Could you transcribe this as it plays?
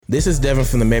This is Devin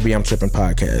from the Maybe I'm Tripping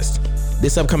podcast.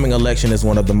 This upcoming election is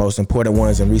one of the most important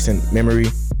ones in recent memory,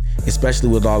 especially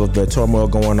with all of the turmoil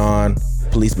going on,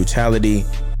 police brutality,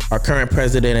 our current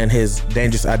president and his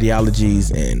dangerous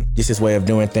ideologies and just his way of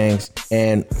doing things.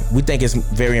 And we think it's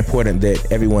very important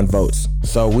that everyone votes.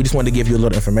 So we just wanted to give you a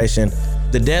little information.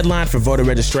 The deadline for voter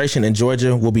registration in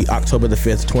Georgia will be October the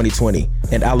 5th, 2020.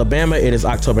 In Alabama, it is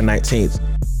October 19th.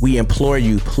 We implore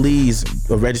you, please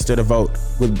register to vote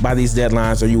by these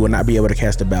deadlines or you will not be able to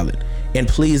cast a ballot. And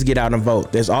please get out and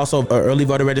vote. There's also early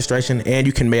voter registration and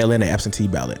you can mail in an absentee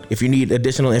ballot. If you need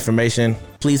additional information,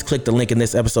 please click the link in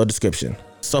this episode description.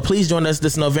 So please join us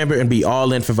this November and be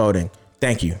all in for voting.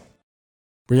 Thank you.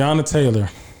 Breonna Taylor.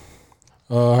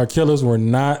 Her killers were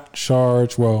not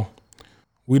charged. Well,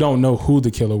 we don't know who the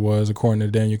killer was, according to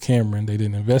Daniel Cameron. They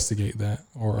didn't investigate that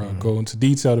or go into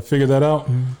detail to figure that out.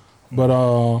 But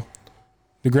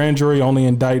the grand jury only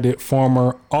indicted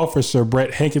former officer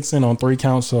Brett Hankinson on 3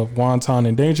 counts of wanton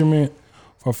endangerment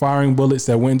for firing bullets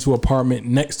that went into an apartment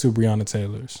next to Breonna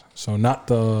Taylor's. So not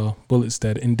the bullets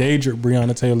that endangered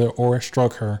Breonna Taylor or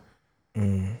struck her.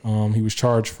 He was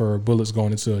charged for bullets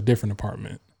going into a different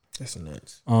apartment. That's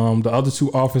nuts. The other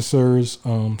 2 officers,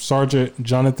 Sergeant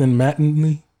Jonathan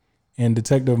Mattingly and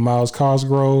Detective Miles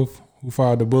Cosgrove, who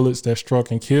fired the bullets that struck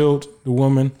and killed the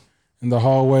woman in the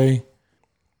hallway,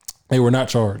 they were not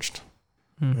charged.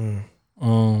 So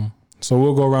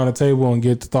we'll go around the table and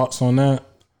get the thoughts on that.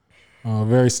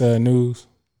 Very sad news.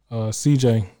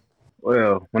 CJ.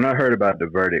 Well, when I heard about the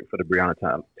verdict for the Breonna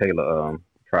Taylor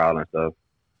trial and stuff,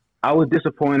 I was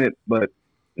disappointed, but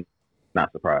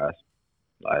not surprised.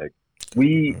 Like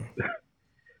we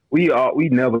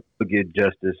never get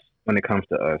justice when it comes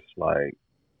to us. Like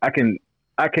I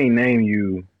can't name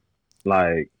you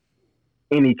like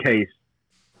any case,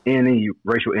 any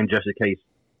racial injustice case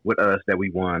with us that we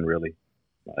won, really.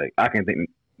 Like I can think,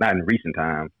 not in recent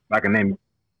times, I can name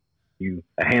you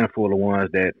a handful of ones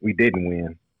that we didn't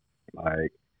win.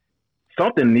 Like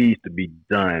something needs to be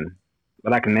done,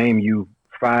 but I can name you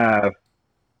 5.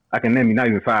 I can name you not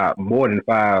even 5, more than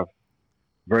 5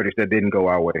 verdicts that didn't go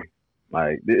our way.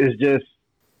 Like it just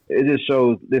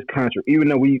shows this country, even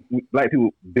though we black people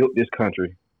built this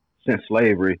country since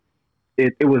slavery,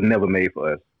 it was never made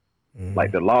for us.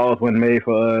 Like the laws weren't made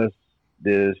for us.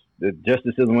 The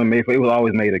justice system wasn't made for. It was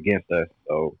always made against us.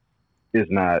 So it's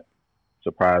not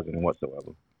surprising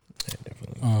whatsoever.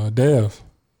 Dev.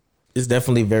 It's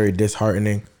definitely very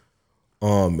disheartening.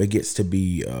 It gets to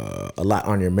be a lot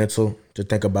on your mental to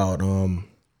think about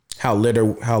how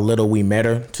little we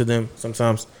matter to them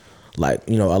sometimes. Like,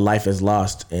 you know, a life is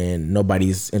lost and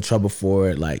nobody's in trouble for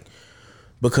it. Like,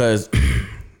 because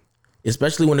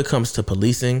especially when it comes to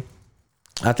policing,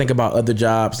 I think about other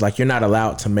jobs, like you're not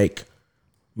allowed to make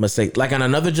mistakes. Like on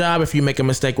another job, if you make a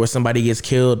mistake where somebody gets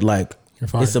killed, like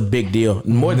it's a big deal.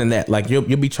 More than that, like you'll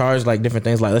be charged like different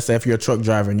things. Like let's say if you're a truck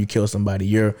driver and you kill somebody,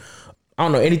 I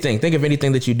don't know, anything. Think of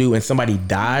anything that you do and somebody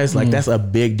dies, like that's a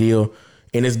big deal.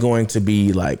 And it's going to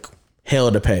be like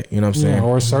hell to pay. You know what I'm saying?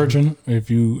 Or a surgeon,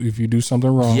 if you do something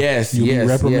wrong, you'll be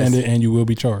reprimanded and you will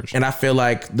be charged. And I feel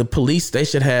like the police, they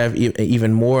should have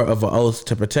even more of an oath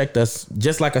to protect us,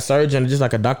 just like a surgeon, just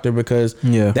like a doctor, because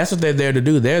that's what they're there to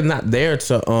do. They're not there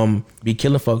to be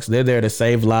killing folks. They're there to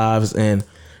save lives and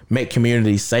make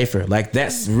communities safer. Like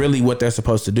that's really what they're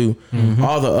supposed to do.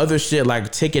 All the other shit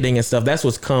like ticketing and stuff, that's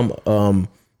what's come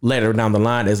later down the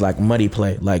line is like money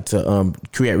play, like to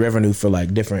create revenue for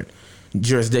like different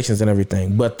jurisdictions and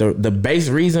everything. But the base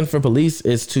reason for police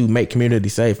is to make community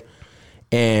safe.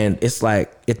 And it's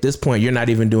like at this point you're not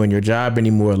even doing your job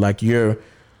anymore. Like you're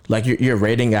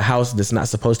raiding a house that's not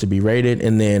supposed to be raided,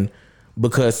 and then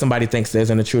because somebody thinks there's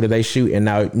an intruder, they shoot, and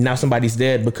now somebody's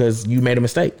dead because you made a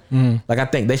mistake. Like I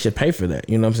think they should pay for that.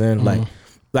 You know what I'm saying?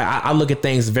 Like I look at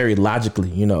things very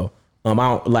logically. You know, I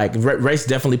don't, like race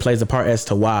definitely plays a part as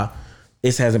to why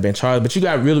this hasn't been charged, but you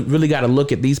got really got to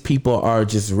look at these people are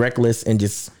just reckless and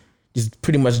just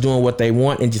pretty much doing what they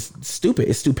want and just stupid.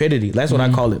 It's stupidity. That's what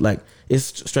I call it. Like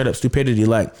it's straight up stupidity.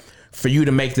 Like for you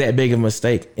to make that big of a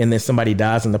mistake and then somebody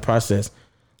dies in the process,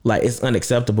 like it's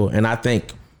unacceptable. And I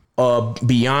think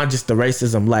beyond just the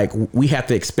racism, like we have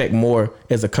to expect more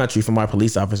as a country from our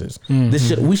police officers.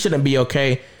 We shouldn't be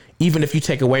okay. Even if you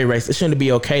take away race, it shouldn't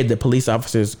be okay that police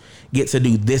officers get to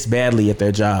do this badly at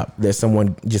their job, that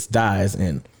someone just dies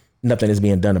and nothing is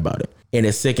being done about it. And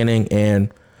it's sickening.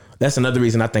 And that's another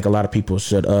reason I think a lot of people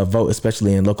should vote,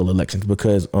 especially in local elections,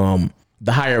 because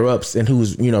the higher ups and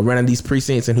who's, you know, running these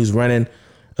precincts and who's running,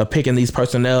 picking these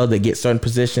personnel that get certain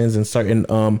positions and certain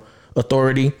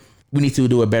authority, we need to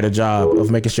do a better job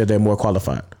of making sure they're more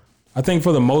qualified. I think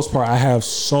for the most part, I have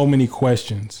so many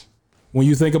questions when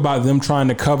you think about them trying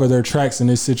to cover their tracks in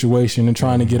this situation and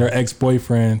trying to get her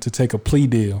ex-boyfriend to take a plea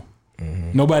deal,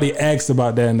 nobody asked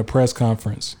about that in the press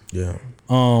conference. Yeah.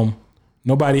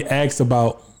 Nobody asked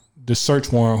about the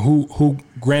search warrant, who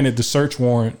granted the search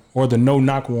warrant or the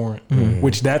no-knock warrant,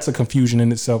 which that's a confusion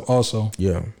in itself also.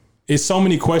 Yeah. It's so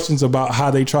many questions about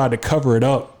how they tried to cover it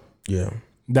up. Yeah.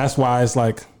 That's why it's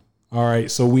like, all right,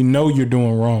 so we know you're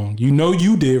doing wrong. You know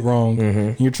you did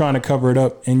wrong. You're trying to cover it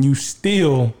up, and you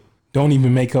still don't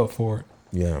even make up for it.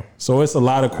 Yeah. So it's a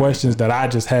lot of questions that I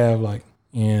just have, like,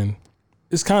 and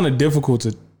it's kind of difficult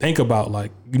to think about,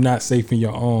 like, you're not safe in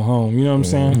your own home. You know what I'm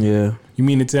saying? Yeah. You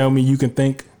mean to tell me you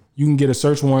can get a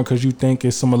search warrant because you think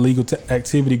it's some illegal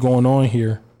activity going on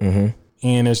here, and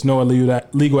there's no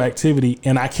illegal activity,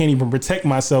 and I can't even protect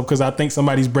myself because I think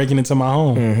somebody's breaking into my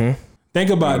home. Think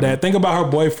about that. Think about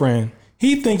her boyfriend.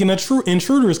 He thinking a true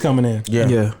intruder is coming in. Yeah.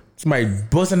 Yeah. Somebody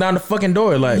busting down the fucking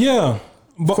door. Like, Yeah.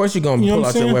 of course you're gonna You know pull what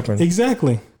out I'm your saying? weapon.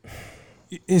 Exactly.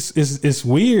 It's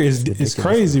weird. It's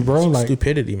crazy, bro. Like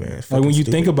stupidity, man. It's when fucking you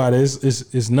stupid. think about it,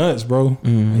 it's nuts, bro.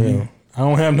 Yeah. I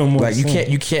don't have no more. Like to say.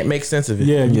 you can't make sense of it.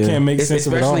 Yeah, you can't make sense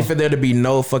of it at all. Especially for there to be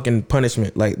no fucking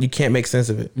punishment. Like you can't make sense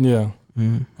of it. Yeah.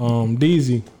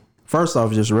 DZ. First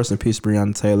off, just rest in peace,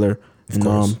 Breonna Taylor,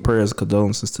 and prayers,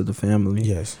 condolences to the family.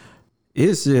 Yes.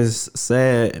 It's just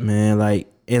sad, man. Like,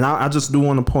 and I just do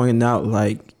want to point out,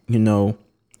 like, you know,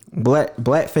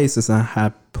 black faces in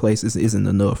high places isn't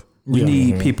enough. We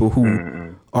need people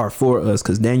who are for us,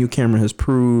 because Daniel Cameron has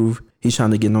proved he's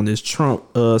trying to get on this Trump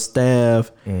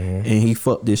staff, and he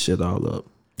fucked this shit all up.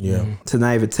 Yeah. To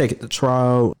not even take it to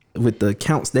trial with the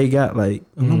counts they got, like,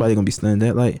 nobody gonna be studying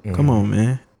that. Like, come on,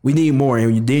 man. We need more.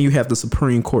 And then you have the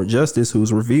Supreme Court justice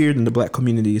who's revered in the black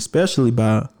community, especially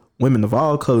by women of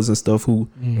all colors and stuff who,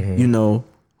 you know,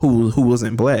 who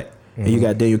wasn't black. And you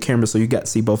got Daniel Cameron, so you got to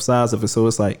see both sides of it. So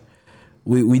it's like,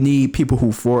 we need people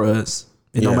who for us.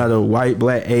 It don't matter white,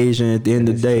 black, Asian. At the end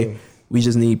of the day, we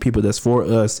just need people that's for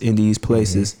us in these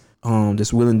places,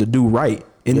 that's willing to do right.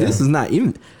 And this is not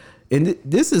even... And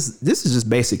this is just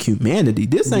basic humanity.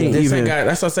 This ain't even.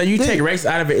 That's what I say. You take race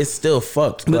out of it, it's still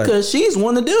fucked. Because she's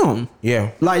one of them.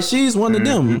 Yeah. Like, she's one of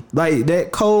them. Like,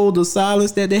 that code of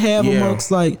silence that they have amongst,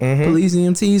 like, police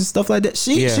EMTs and stuff like that.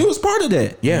 She was part of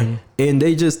that. Yeah. And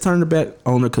they just turned her back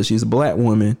on her because she's a black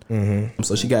woman.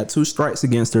 So she got 2 strikes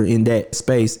against her in that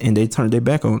space, and they turned their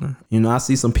back on her. You know, I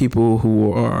see some people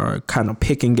who are kind of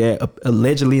picking at,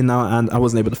 allegedly, now I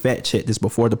wasn't able to fact check this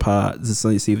before the pod just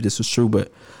to see if this was true,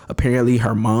 but apparently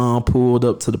her mom pulled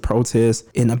up to the protest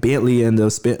in a Bentley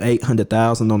and spent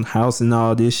 $800,000 on the house and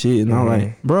all this shit. And I'm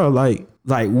like, bro, like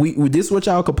we this what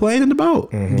y'all complaining about?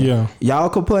 Yeah. Y'all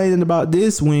complaining about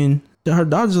this when her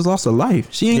daughter just lost her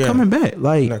life. She ain't coming back.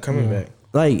 Like, not coming back.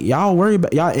 Like, y'all worry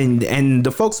about y'all, and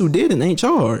the folks who did it ain't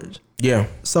charged. Yeah.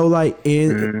 So like,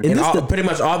 and pretty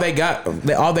much all they got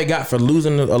for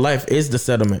losing a life is the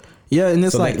settlement. Yeah, and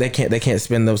it's so like they can't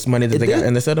spend those money that they got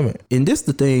in the settlement. And this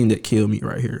the thing that killed me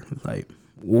right here. Like,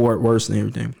 worse than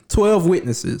everything. 12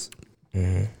 witnesses.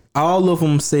 All of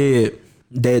them said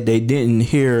that they didn't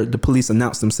hear the police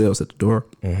announce themselves at the door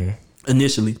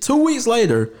initially. 2 weeks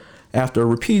later, after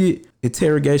repeated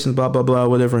interrogations, blah blah blah,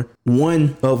 whatever,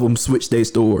 one of them switched their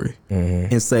story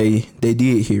and say they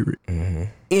did hear it.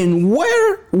 And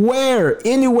where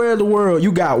anywhere in the world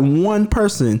you got one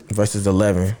person versus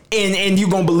 11, and you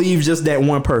gonna believe just that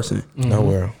one person?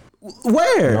 Nowhere.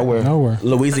 Nowhere.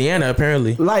 Louisiana,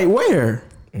 apparently. Like, where?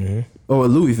 Or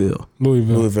Louisville.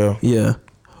 Yeah,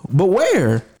 but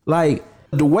where? Like,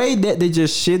 the way that they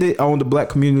just shitted on the black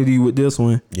community with this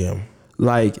one. Yeah.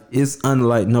 Like, it's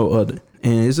unlike no other.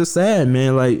 And it's just sad,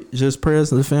 man. Like, just prayers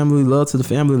to the family, love to the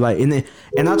family. Like,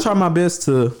 and I try my best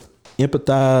to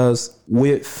empathize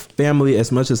with family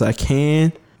as much as I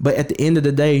can. But at the end of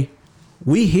the day,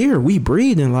 we here, we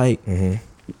breathing. Like,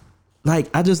 like,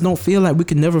 I just don't feel like we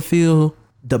could never feel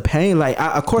the pain. Like,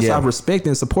 of course I respect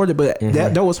and support it, but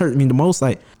that was hurting me the most.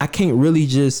 Like, I can't really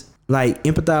just like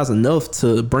empathize enough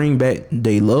to bring back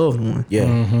their loved one.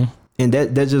 Yeah. And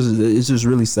that just, it's just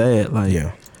really sad. Like,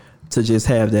 to just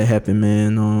have that happen,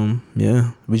 man.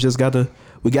 We just gotta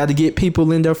get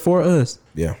people in there for us.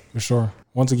 Yeah, for sure.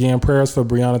 Once again, prayers for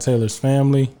Breonna Taylor's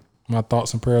family. My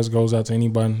thoughts and prayers goes out to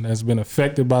anybody that's been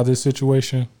affected by this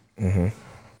situation. And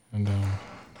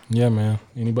yeah, man.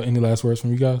 Any last words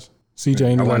from you guys? CJ,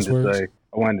 any last words?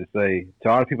 I wanted to say to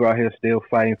all the people out here still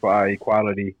fighting for our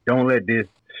equality, don't let this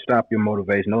stop your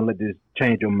motivation. Don't let this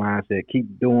change your mindset.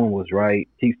 Keep doing what's right.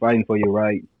 Keep fighting for your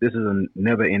rights. This is a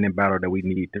never-ending battle that we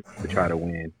need to try to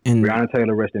win. And Breonna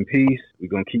Taylor, rest in peace. We're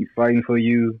going to keep fighting for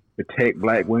you. Protect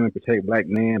black women, protect black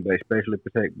men, but especially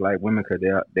protect black women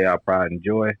because they are pride and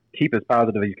joy. Keep as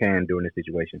positive as you can during this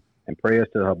situation. And prayers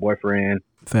to her boyfriend,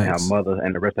 and her mother,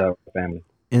 and the rest of her family.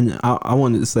 And I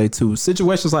wanted to say, too,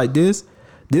 situations like this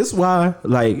why,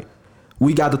 like,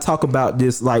 we got to talk about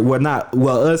this, like,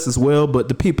 us as well, but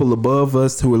the people above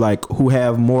us who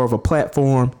have more of a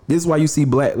platform. This is why you see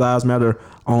Black Lives Matter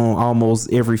on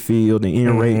almost every field and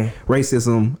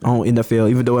racism on NFL,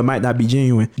 even though it might not be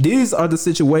genuine. These are the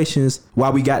situations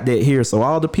why we got that here. So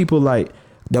all the people like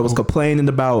that was complaining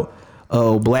about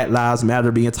Black Lives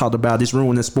Matter being talked about, this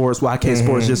ruining sports, why can't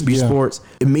sports just be sports?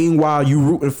 And meanwhile, you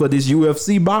rooting for this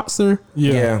UFC boxer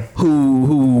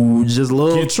who just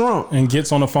loves Trump and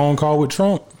gets on a phone call with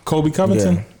Trump, Colby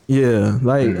Covington. Yeah,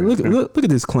 like look at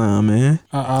this clown, man.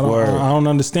 I don't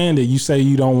understand it. You say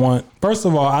you don't want. First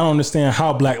of all, I don't understand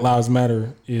how Black Lives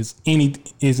Matter is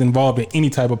involved in any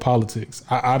type of politics.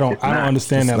 I don't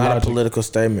understand that logic. It's not a political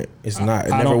statement. It's not. It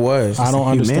never was. I don't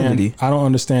understand. I don't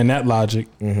understand that logic.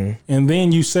 Mm-hmm. And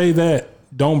then you say that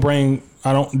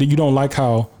you don't like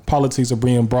how politics are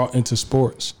being brought into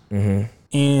sports. Mm-hmm.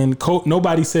 And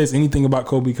nobody says anything about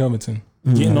Colby Covington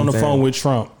getting on the phone with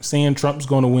Trump, saying Trump's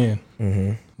going to win.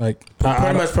 Mm-hmm. Like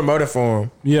pretty much promoting for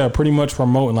him. Yeah, pretty much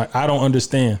promoting. Like, I don't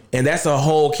understand. And that's a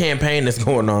whole campaign that's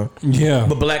going on. Yeah.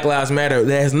 But Black Lives Matter,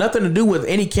 that has nothing to do with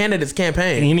any candidate's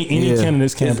campaign. Any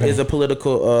candidate's campaign is a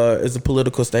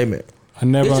political statement. I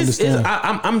never understand.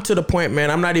 I'm to the point, man.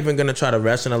 I'm not even gonna try to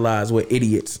rationalize with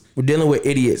idiots. We're dealing with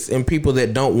idiots and people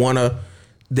that don't wanna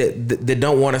that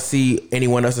don't want to see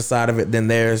anyone else's side of it than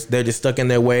theirs. They're just stuck in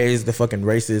their ways. The fucking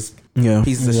racist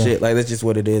pieces of shit. Like, that's just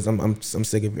what it is. I'm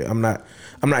sick of it. I'm not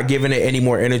giving it any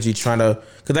more energy trying to,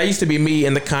 because that used to be me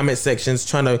in the comment sections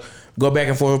trying to go back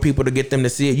and forth with people to get them to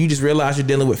see it. You just realize you're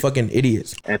dealing with fucking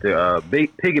idiots. And to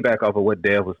piggyback off of what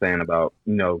Dev was saying about,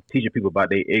 teaching people about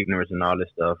their ignorance and all this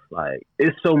stuff, like,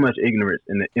 it's so much ignorance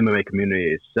in the MMA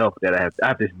community itself that I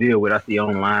have to deal with. I see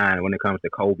online when it comes to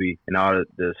Kobe and all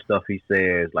the stuff he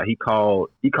says. Like, he called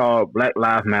Black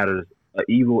Lives Matter an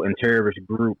evil and terrorist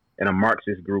group and a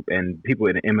Marxist group, and people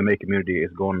in the MMA community is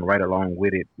going right along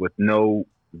with it with no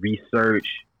research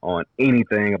on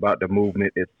anything about the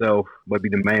movement itself, but be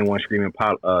the main one screaming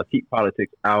keep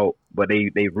politics out, but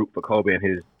they root for Kobe and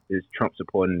his Trump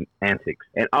supporting antics.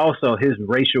 And also his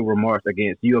racial remarks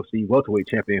against UFC welterweight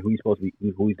champion who he's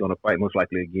going to fight most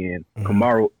likely again,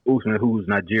 Kamaru Usman, who's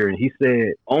Nigerian. He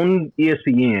said on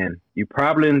ESPN, you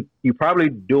probably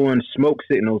doing smoke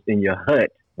signals in your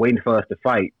hut waiting for us to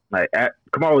fight. Like,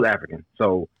 Kamaru's African,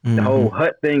 so the whole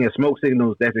hut thing and smoke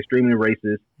signals, that's extremely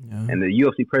racist. Yeah. And the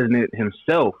UFC president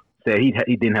himself said he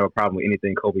didn't have a problem with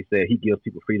anything Kobe said. He gives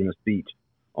people freedom of speech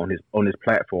on his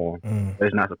platform.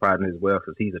 That's not surprising as well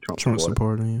because he's a Trump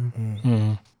supporter.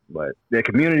 But the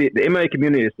MMA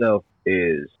community itself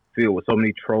is filled with so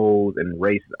many trolls and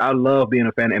racists. I love being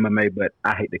a fan of MMA, but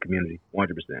I hate the community 100%.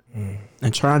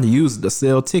 And trying to use it to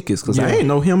sell tickets because I didn't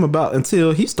know him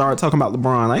until he started talking about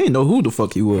LeBron. I didn't know who the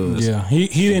fuck he was. Yeah, he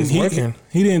didn't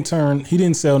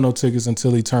sell no tickets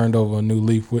until he turned over a new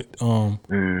leaf with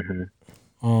turned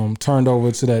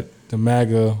over to the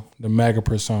MAGA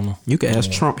persona. You can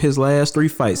ask Trump his last 3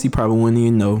 fights. He probably wouldn't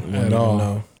even know at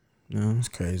all. No, it's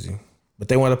crazy. But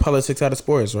they want the politics out of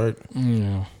sports, right?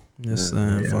 Yeah. Yes,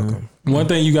 One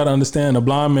thing you got to understand: a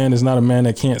blind man is not a man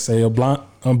that can't say. A blind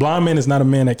man is not a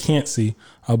man that can't see.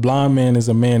 A blind man is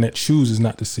a man that chooses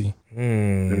not to see. You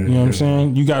know what I'm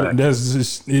saying? You got they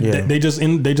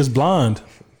just blind.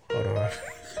 Hold on,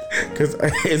 because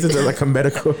isn't it like a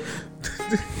medical?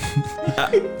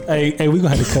 Hey, we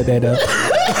gonna have to cut that up.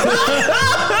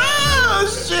 Oh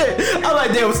shit! I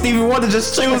like that when Stevie Wonder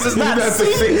just chooses not to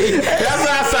see. That's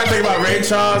why I started thinking about Ray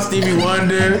Charles, Stevie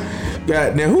Wonder.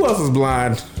 Goddamn, who else is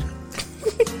blind?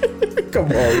 Come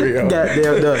on, Rio.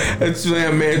 Goddamn,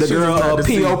 the girl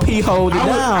P.O.P. hold it down.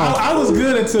 I was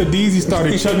good until DZ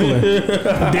started chuckling.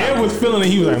 Dan was feeling it.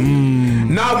 He was like,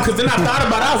 No, because then I thought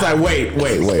about it. I was like, wait.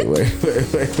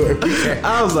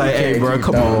 I was like, hey, bro,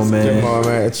 come on, man. Come on,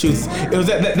 man. Choose. It was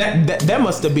that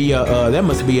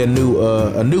must be a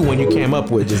new one you came up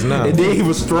with just now. And then he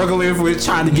was struggling with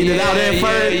trying to get it out at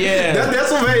first. Yeah.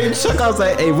 That's what made Chuck. I was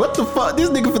like, hey, what the fuck? This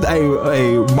nigga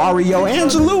hey, Mario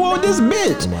Angelou on this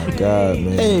bitch. Oh my God,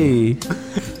 man. Hey.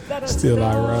 Still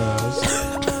I rise.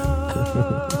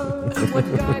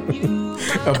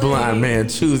 A blind man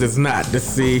chooses not to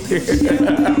see. Hey,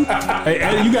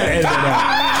 you gotta edit that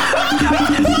out.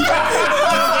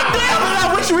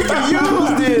 Damn, wish we could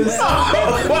use this.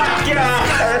 Oh my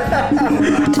God!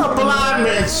 A blind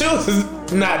man chooses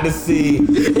not to see. And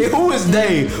who is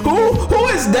they? Who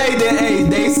is they that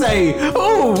they say?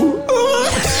 Ooh.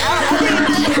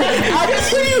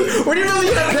 When you really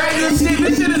hear crazy shit,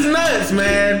 this shit is nuts,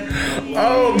 man.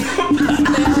 Oh,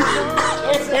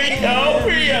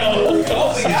 Rio.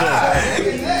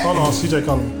 Hold on, CJ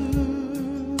calling.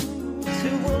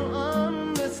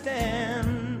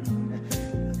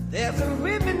 There's a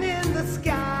ribbon in the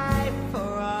sky for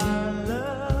our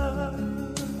love.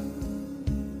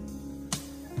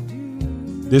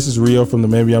 This is Rio from the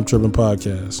Maybe I'm Tripping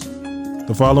podcast.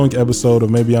 The following episode of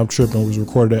Maybe I'm Tripping was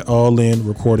recorded at All In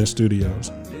Recording Studios.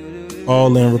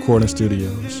 All In Recording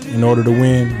Studios. In order to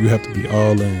win, you have to be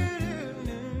all in.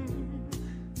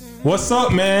 What's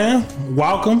up, man?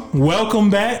 Welcome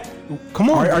back. Come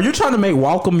on. Are you trying to make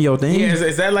welcome your thing? Yeah,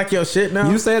 is that like your shit now?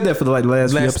 You said that for the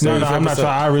last few episodes. No, I'm not trying.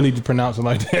 I really pronounce it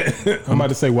like that. I'm about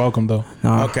to say welcome though.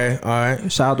 Okay, all right.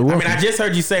 Shout out to welcome. I just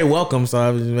heard you say welcome, so I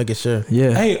was just making sure.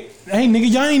 Yeah. Hey, nigga,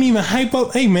 y'all ain't even hype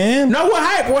up. Hey, man. No, what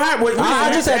hype?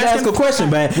 I just had to ask a question,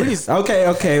 man.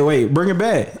 Okay, wait, bring it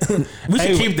back. We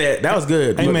should keep that. That was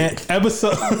good. Hey, man,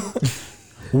 episode.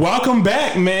 Welcome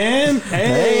back, man.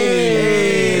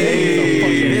 Hey.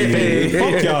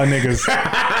 Fuck y'all niggas.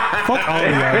 Fuck all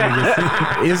of y'all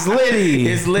niggas.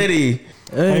 It's litty.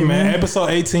 Hey, man, episode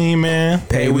 18, man.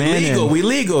 Hey, we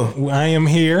legal. I am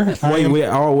here. I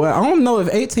don't know if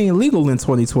 18 legal in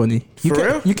 2020. For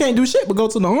real? You can't do shit but go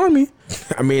to the army.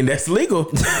 I mean, that's legal.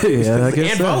 Yeah, I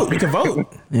guess And so. vote. You can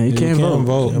vote. Yeah, you can't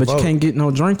vote. But you can't get no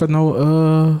drink or no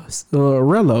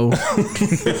Rello.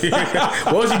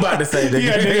 What was you about to say?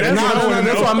 Nigga?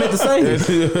 That's what I meant to say.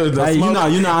 Hey, you know,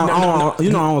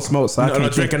 I don't smoke, so I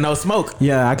can't drink and no smoke.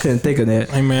 Yeah, I couldn't think of that.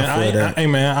 Hey,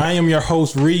 man, I am your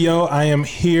host, Rio. I am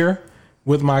here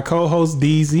with my co-host,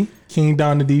 Deezy, King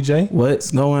Don the DJ.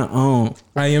 What's going on?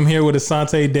 I am here with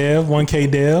Asante Dev,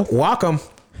 1K Dev. Welcome.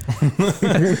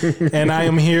 And I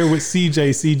am here with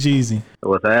CJ, CGeezy.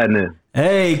 What's happening?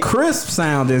 Hey, crisp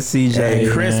sounding CJ. Hey,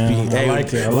 crispy. Man, Hey, I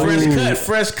like it.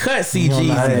 fresh cut, CG.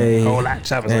 Hey. Whole lot of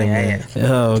choppers like that.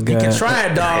 Oh, God. You can try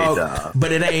it, dog, Hey, dog.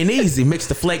 but it ain't easy. Mix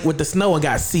the flake with the snow and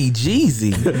got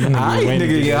CGeezy. I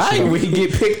ain't we can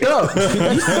get picked up.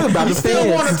 You still about to Still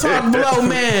want to talk blow,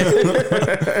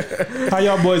 man. How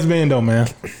y'all boys been, though, man?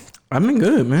 I've been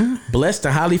good, man. Blessed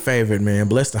and highly favored, man.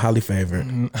 Blessed and highly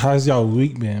favored. How's y'all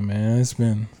week been, man? It's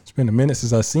been a minute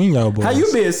since I seen y'all boys. How you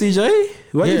been, CJ?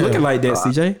 Why you looking like that,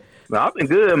 CJ? Well, I've been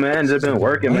good, man. Just been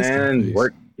working, man.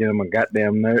 Work, getting my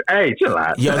goddamn nerve. Hey, chill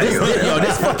out.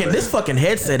 This fucking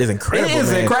headset is incredible. It is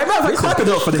man. incredible. Clap it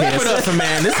up for the Clap headset. it up for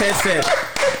man. This headset.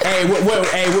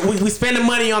 We spending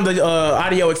money on the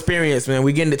audio experience, man.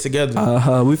 We getting it together.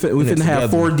 We finna have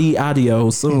 4D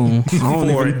audio soon.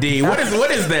 4D. What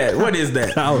is that? What is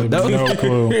that? No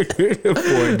clue.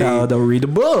 4D. Don't read the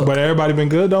book. But everybody been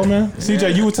good though, man.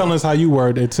 CJ, you were telling us how you were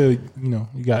until you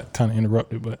got kind of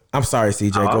interrupted. But I'm sorry,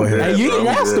 CJ. Go ahead. Hey, you didn't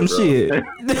ask them bro.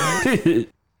 shit.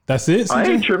 that's it, CJ? I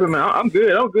ain't tripping, man. I'm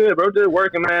good, bro. Just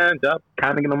working, man. Job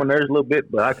kind of getting on my nerves a little bit,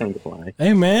 but I can't complain.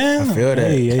 Hey, man. I feel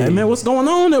that. Hey, man, what's going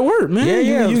on at work, man?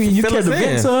 Yeah. You Fill care us to vent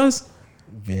in. to us?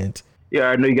 Vent. Yeah,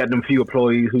 I know you got them few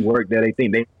employees who work there. They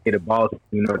think they the boss,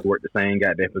 to work the same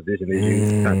goddamn position as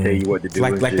you. Trying to tell you what to do.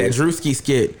 Like that Drewski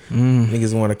skit.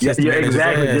 Niggas want to kiss the Yeah, manager's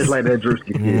exactly. ass. Just like that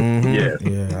Drewski kid.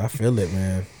 Yeah. Yeah, I feel it,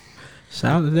 man.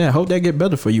 Shout out to that. Hope that get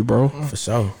better for you, bro. For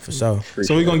sure. So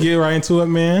we gonna get right into it,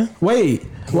 man. Wait.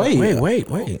 Wait.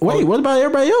 What about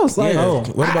everybody else? Like, Yeah.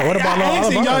 What about I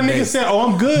all see of y'all our niggas days? said, "Oh,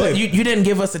 I'm good." But you didn't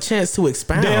give us a chance to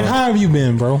expound. Damn, how have you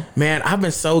been, bro? Man, I've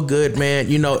been so good, man.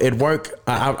 At work,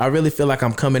 I really feel like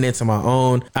I'm coming into my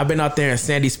own. I've been out there in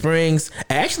Sandy Springs.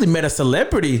 I actually met a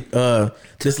celebrity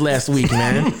this last week,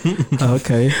 man.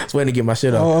 okay. I was waiting to get my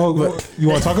shit off. Oh, you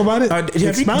want to talk about it?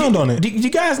 Expound on it. Do you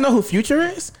guys know who Future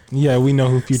is? Yeah, we know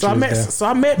who Future is. So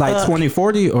I met Like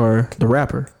 2040 or the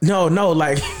rapper? No,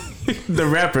 like the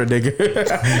rapper, nigga.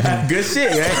 Good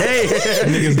shit. Hey,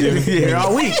 niggas been here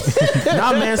all week.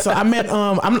 Nah, man. So I met.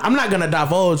 I'm not gonna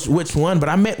divulge which one, but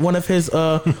I met one of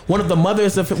the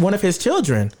mothers of one of his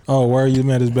children. Oh, where you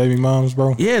met his baby moms,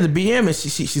 bro? Yeah, the BM, and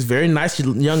she's very nice. She's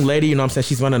a young lady. You know what I'm saying?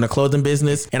 She's running a clothing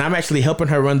business, and I'm actually helping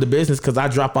her run the business because I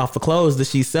drop off the clothes that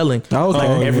she's selling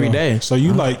every day. So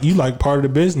you like part of the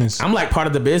business. I'm like part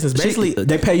of the business. Basically,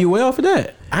 They pay you well for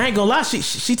that? I ain't gonna lie.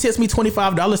 She tips me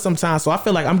 $25 sometimes, so I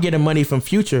feel like I'm getting money from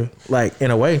Future, like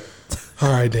in a way.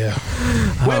 All right, Dale.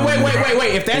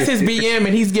 Wait. If that's his BM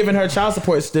and he's giving her child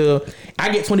support still, I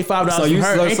get $25 from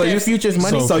her. Ain't that Future's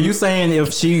money? So you saying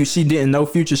if she didn't know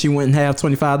Future, she wouldn't have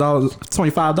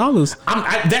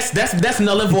 $25? That's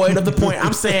null and void of the point.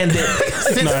 I'm saying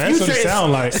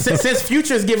that since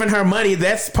Future's giving her money,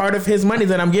 that's part of his money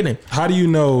that I'm getting. How do you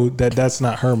know that that's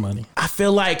not her money? I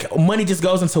feel like money just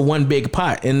goes into one big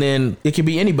pot, and then it could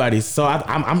be anybody's. So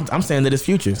I'm saying that it's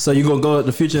Future. So you gonna go at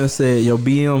the Future and say, "Yo,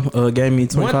 BM gave me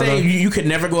 $25." One thing you could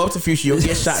never go up to Future, you'll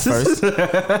get shot first.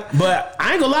 But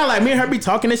I ain't gonna lie, like me and her be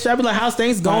talking this shit. I be like, "How's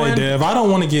things going?" Right, Dev, I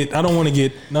don't want to get.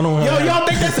 Y'all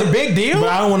think that's a big deal? But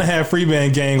I don't want to have free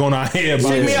band gang on our head.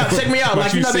 Check me out.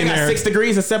 Like, you know, they got 6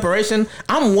 degrees of separation.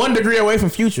 I'm 1 degree away from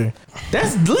Future.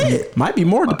 That's lit. Might be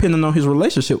more depending on his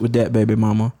relationship with that baby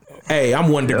mama. Hey, I'm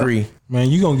 1 degree. Man,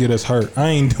 you gonna get us hurt. I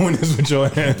ain't doing this with your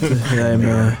ass. Yeah,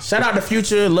 man. Shout out to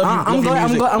Future. Love you.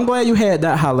 I'm glad you had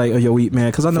that highlight of your week,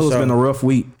 man, because I know it's been a rough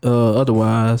week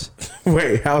otherwise.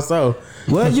 Wait, how so?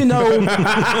 Well, you know.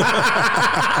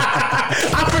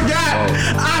 I forgot.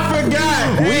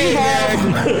 We have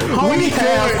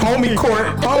Homie Court.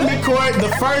 Homie Court, the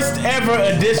first ever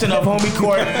edition of Homie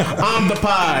Court on the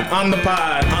pod.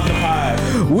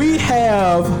 We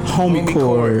have Homie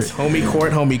Court.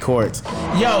 Homie Court.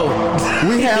 Yo,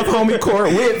 we have Homie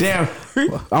Court with. Damn.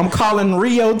 I'm calling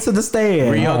Rio to the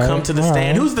stand. Rio, come to the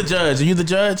stand. Who's the judge? Are you the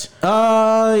judge?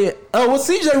 Well,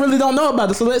 CJ really don't know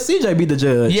about it, so let CJ be the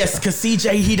judge. Yes, because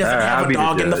CJ, he doesn't have a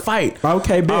dog in the fight.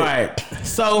 Okay, bet. All right.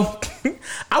 So,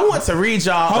 I want to read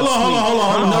y'all. Hold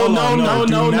on.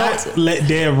 No. Let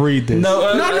Dev read this.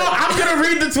 No, I'm going to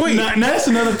read the tweet. Now, that's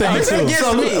another thing, too. It's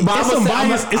some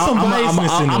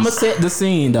biasness. I'm going to set the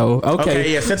scene, though.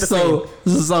 Okay, yeah, set the scene.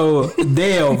 So,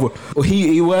 Dev,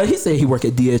 he said he worked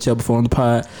at DHL before on the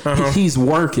pod. He's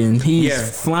working.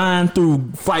 He's flying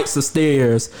through flights of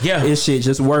stairs. Yeah. And shit,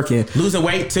 just working. Losing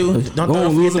weight, too.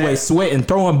 Don't losing weight, sweating,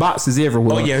 throwing boxes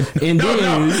everywhere. Oh, yeah. And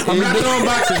I'm not throwing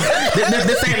boxes.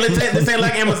 This ain't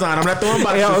like Amazon. I'm not throwing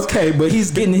boxes. Yeah, okay, but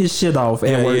he's getting his shit off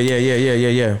at work.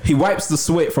 Yeah. He wipes the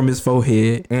sweat from his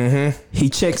forehead. He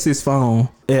checks his phone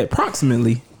at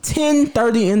approximately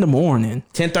 10:30 in the morning.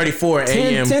 10:34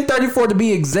 a.m. 10:34 to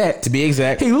be exact.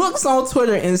 He looks on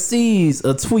Twitter and sees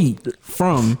a tweet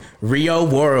from Rio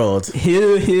World.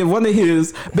 One of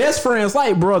his best friends,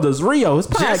 like brothers, Rio. His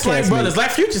podcast just like brothers, like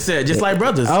Future said, just like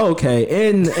brothers. Okay,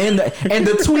 and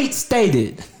the tweet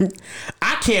stated,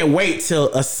 "I can't wait till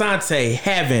Asante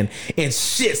heaven and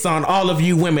shits on all of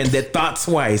you women that thought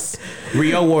twice."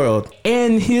 Rio World.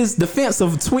 And his defense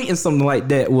of tweeting something like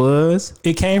that was,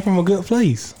 it came from a good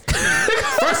place.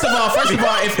 First of all,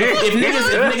 if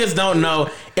niggas don't know,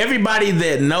 everybody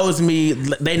that knows me,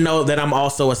 they know that I'm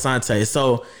also Asante.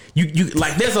 So you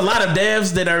like, there's a lot of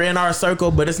devs that are in our circle,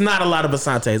 but it's not a lot of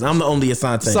Asantes. I'm the only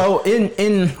Asante. So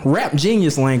in Rap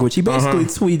Genius language, he basically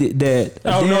tweeted that.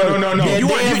 Oh, no. You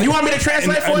want me to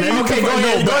translate for you? Okay, go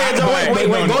ahead. Go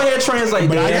ahead, translate.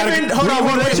 But I gotta, hold on,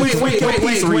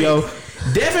 wait, Rio.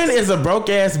 Devin is a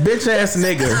broke ass bitch ass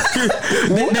nigga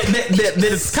that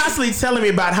is constantly telling me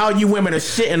about how you women are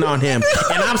shitting on him,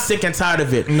 and I'm sick and tired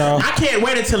of it. No, I can't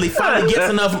wait until he finally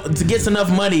gets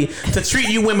enough money to treat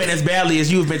you women as badly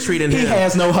as you've been treating him. He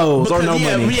has no hoes or no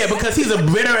money. Yeah, because he's a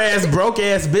bitter ass, broke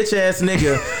ass, bitch ass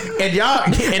nigga, and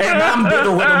I'm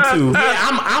bitter with him too.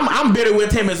 Yeah, I'm bitter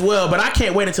with him as well, but I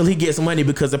can't wait until he gets money,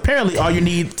 because apparently all you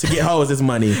need to get hoes is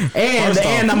money.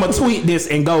 And I'm gonna tweet this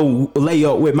and go lay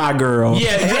up with my girl.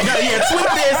 Yeah, tweet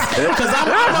this, because I'm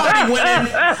already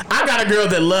winning. I got a girl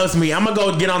that loves me. I'm gonna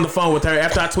go get on the phone with her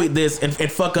after I tweet this and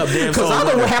fuck up them. Because I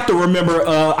don't have to remember.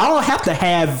 I don't have to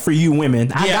have for you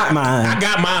women. I got mine. I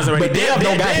got mine already. But Dev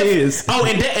don't got his. Oh,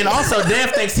 and also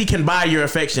Dev thinks he can buy your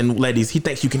affection, ladies. He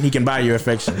thinks he can buy your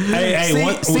affection. Hey,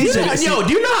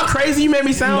 do you know how crazy you made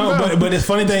me sound? No, but the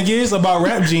funny thing is about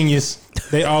Rap Genius,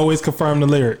 they always confirm the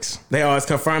lyrics. With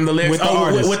the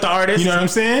artist. With the artist. You know what I'm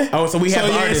saying? Oh, so we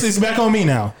have artists. It's back on me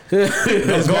now. Go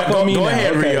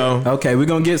ahead, Rio. Okay, we're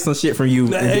gonna get some shit from you,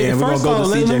 and then we're gonna go to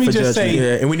CJ for judgment.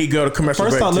 Yeah, and we need to go to commercial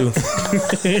break too.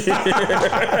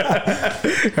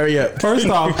 Hurry up. First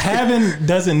off, having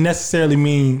doesn't necessarily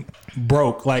mean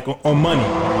broke, like on money.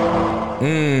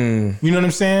 You know what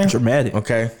I'm saying? Dramatic.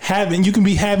 Okay. You can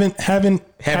be having hoes?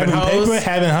 paper,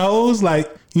 having hoes, like,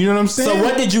 you know what I'm saying? So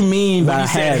what did you mean by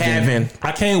having?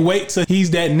 I can't wait till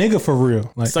he's that nigga for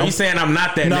real. Like, so you saying I'm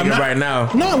not that nigga right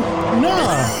now? No.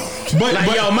 But my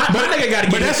nigga gotta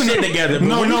get his shit together.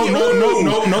 No.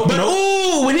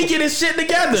 But when he get his shit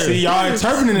together. See, y'all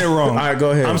interpreting it wrong. All right,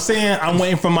 go ahead. I'm saying I'm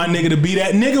waiting for my nigga to be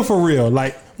that nigga for real.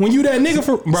 Like, when you that nigga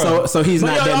for bro. So he's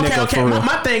not that nigga for real.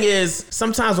 My thing is,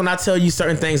 sometimes when I tell you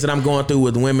certain things that I'm going through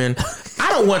with women,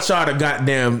 I don't want y'all to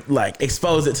goddamn like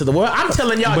expose it to the world. I'm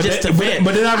telling y'all But just that- to but- vent.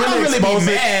 but did I really don't expose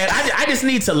be it? mad. I just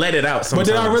need to let it out. But Sometimes.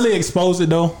 did I really expose it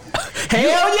though? Hell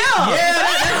yeah! Yeah,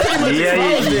 that pretty much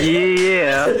exposed it.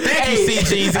 Yeah. Thank you,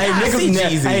 CGZ. Hey, I see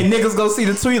Jeezy. niggas go see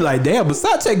the tweet like, damn, but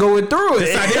Sante going through it.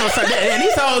 And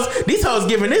these hoes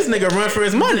giving this nigga a run for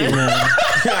his money.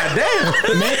 God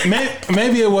damn.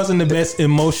 Maybe it wasn't the best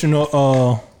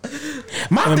emotional.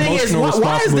 My thing is, why is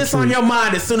responsible this on tweet. your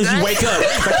mind as soon as you wake up?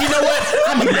 Like, you know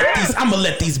what? I'm gonna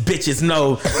let these bitches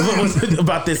know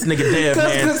about this nigga Dev,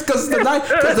 man. Because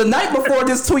the night before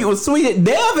this tweet was tweeted,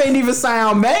 Dev ain't even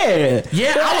sound mad.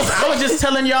 Yeah, I was just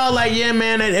telling y'all like, yeah,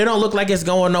 man, it don't look like it's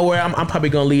going nowhere. I'm probably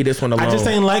gonna leave this one alone. I just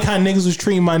ain't like how niggas was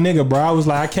treating my nigga, bro. I was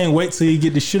like, I can't wait till you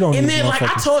get the shit on. And these then, like I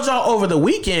motherfuckers. told y'all over the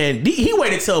weekend, he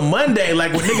waited till Monday,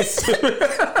 like when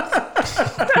niggas.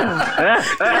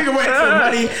 Nigga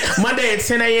waited till Monday at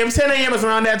 10 a.m. 10 a.m. is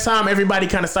around that time. Everybody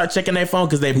kind of start checking their phone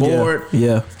because they bored.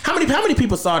 Yeah. How many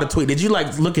people saw the tweet? Did you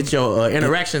like look at your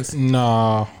interactions?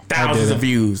 Nah, Thousands of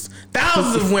views.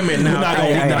 Thousands of women now.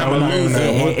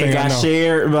 It got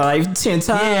shared like 10 times.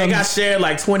 Yeah, it got shared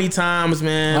like 20 times,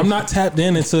 man. I'm not tapped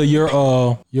in into your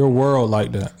world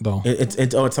like that though. It's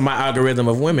to my algorithm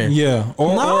of women. Yeah,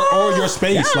 or your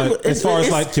space, Yeah, like as far as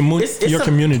like your some,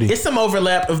 community. It's some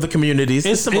overlap of the communities.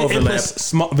 It's some overlap.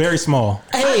 Very small.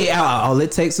 Hey, all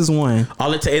it takes is one.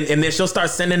 And then she'll start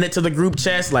sending it to the group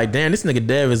chats. Like, damn, this nigga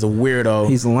Dev is a weirdo.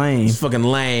 He's lame. He's fucking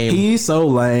lame. He's so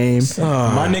lame.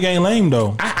 My nigga ain't lame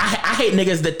though. I hate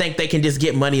niggas that think they can just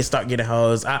get money and start getting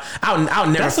hoes. I'll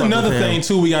never. That's fuck another with him. thing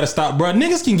too. We got to stop, bro.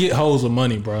 Niggas can get hoes with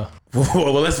money, bro.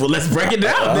 Well, let's break it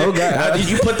down. Okay.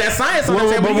 You put that science on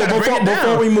the table. You gotta break it down.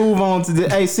 Before we move on to the,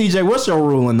 hey CJ, what's your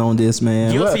ruling on this,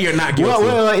 man? Guilty or not guilty?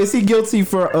 Well, is he guilty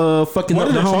for fucking What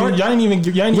up are the the homie? charges? Y'all didn't even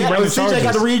bring the CJ charges.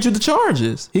 got to read you the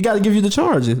charges. He got to give you the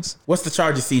charges. What's the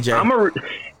charges, CJ?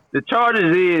 The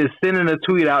charges is sending a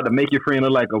tweet out to make your friend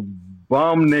look like a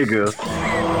bum nigga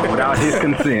without his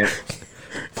consent.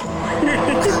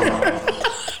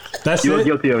 That's You're it.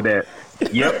 guilty of that.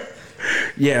 Yep.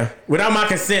 Yeah, without my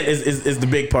consent is the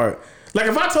big part. Like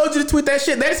if I told you to tweet that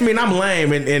shit, that just mean I'm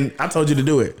lame and I told you to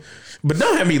do it. But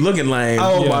don't have me looking lame.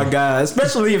 Oh my god!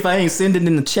 Especially if I ain't send it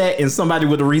in the chat and somebody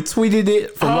would have retweeted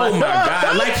it. Oh my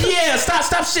god! Like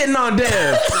stop shitting on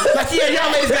Dev. Like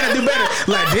y'all ladies gotta do better.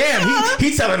 Like damn,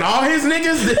 he telling all his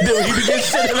niggas that he be getting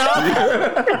shitting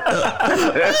on.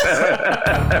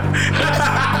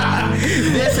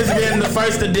 This has been the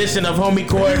first edition of Homie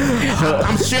Court.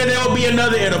 I'm sure there will be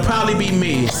another. It'll probably be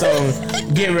me. So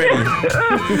get ready.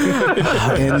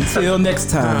 Until next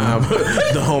time,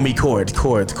 The Homie Court.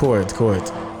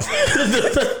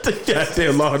 The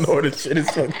goddamn Law and Order shit is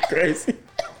fucking crazy.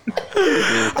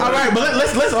 All right, but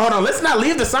let's hold on. Let's not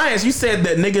leave the science. You said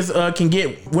that niggas can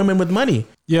get women with money.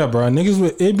 Yeah, bro.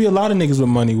 It'd be a lot of niggas with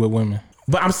money with women.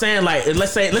 But I'm saying like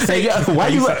let's say why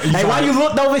you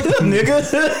looked over here,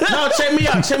 nigga? No, check me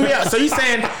out. So you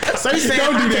saying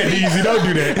Don't do that, Easy. Don't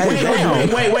do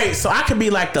that. Wait. So I could be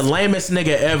like the lamest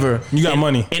nigga ever. You got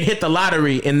money and hit the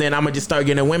lottery, and then I'm gonna just start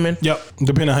getting women. Yep.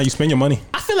 Depending on how you spend your money.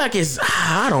 I feel like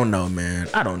I don't know, man.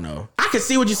 I don't know. I could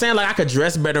see what you're saying. Like I could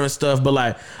dress better and stuff, but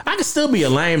like I could still be a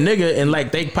lame nigga, and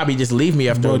like they probably just leave me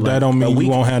after. But that don't mean you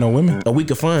won't have no women. A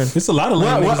week of fun. It's a lot of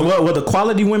lame niggas. What the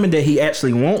quality women that he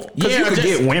actually want? Because you could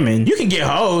get women. You can get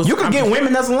hoes. You can get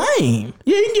women that's lame.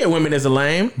 Yeah, you can get women that's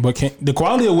lame. But the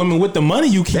quality of women with the money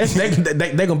you can.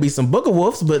 They're gonna be some booger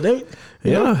wolves, but they.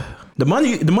 Yeah. The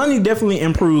money definitely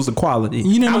improves the quality.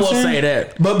 You know what I I'm will saying? say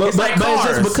that. But it's like it's cars.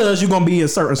 just because you're gonna be in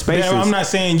certain spaces. I'm not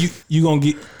saying you gonna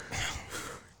get.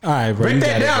 All right, bro. Break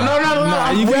that down.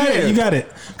 No. You got it. You got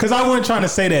it. Because I wasn't trying to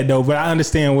say that though, but I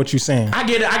understand what you're saying. I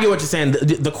get it. I get what you're saying.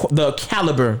 The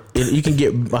caliber, you can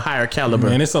get a higher caliber.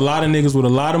 And it's a lot of niggas with a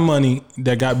lot of money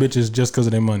that got bitches just because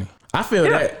of their money. I feel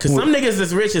that because some niggas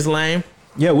that's rich is lame.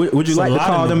 Yeah, would you like to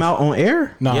call them niggas. out on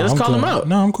air? Nah, Yeah, let's I'm call cool. them out.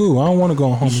 No, I'm cool. I don't want to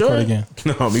go on Homie Sure. Court again.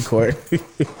 No, Homie Court.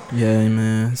 Yeah,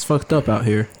 man, it's fucked up out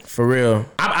here. For real.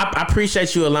 I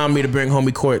appreciate you allowing me to bring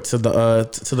Homie Court to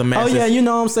the masses. Oh yeah, you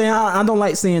know what I'm saying. I don't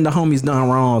like seeing the homies done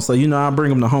wrong, so I bring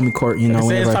them to homie court. You know, It's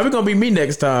whenever probably gonna be me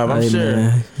next time. I'm Hey, sure.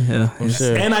 man. Yeah, I'm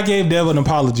sure. And I gave Dev an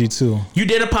apology too. You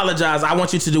did apologize. I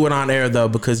want you to do it on air though,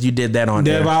 because you did that on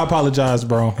Dev, air. I apologize,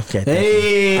 bro. Okay.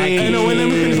 Hey, You know, let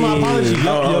me finish my apology.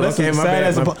 That's okay, a my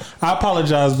sad bad, ass I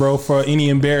apologize, bro, for any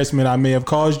embarrassment I may have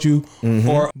caused you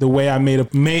or the way I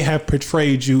may have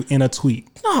portrayed you in a tweet.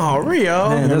 Oh, Rio.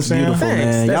 Man, that's saying? beautiful, Thanks.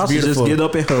 man. That's Y'all should just get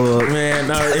up and hug. Man,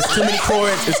 no, it's too many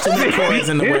cords. It's too many cords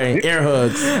in the way. Air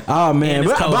hugs. Oh man,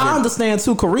 but I understand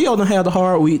too. Carrillo done had the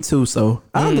hard week too, so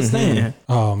I understand.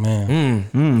 Oh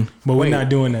man, but we're not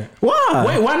doing that. Why?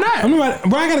 Wait, why not?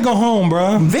 Bro, I gotta go home,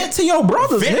 bro. Vent to your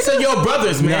brothers. Vent to your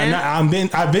brothers, man.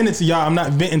 I've vented to y'all. I'm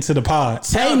not venting to the pod.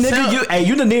 Hey nigga,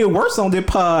 you done did worse on this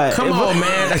pod. Come on,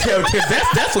 man. That's what got your ass.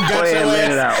 That's what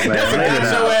got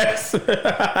your ass.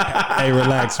 Hey,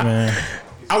 relax, man.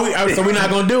 So we're not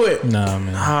gonna do it? Nah,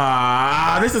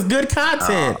 man. This is good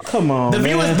content. Come on, the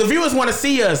viewers want to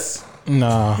see us.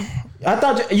 Nah. I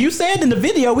thought you said in the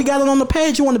video we got it on the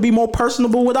page. You want to be more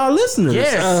personable with our listeners.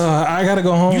 Yes. I gotta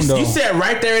go home though. You sat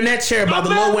right there in that chair by the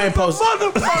Lil Wayne poster.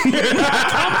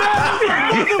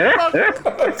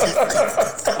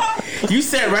 You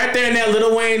sat right there in that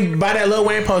Lil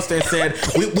Wayne poster and said,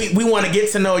 "We want to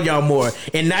get to know y'all more."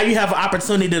 And now you have an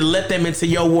opportunity to let them into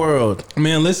your world.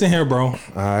 Man, listen here, bro. All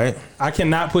right. I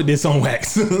cannot put this on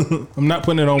wax. I'm not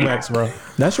putting it on wax, bro.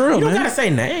 That's real, You don't man. gotta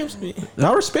say names.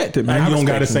 I respect it, man. You don't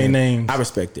gotta say names. I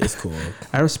respect it. It's cool.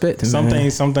 I respect it. Some man.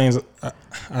 things, it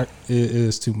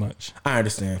is too much. I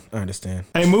understand.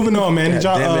 Hey, moving on, man. Did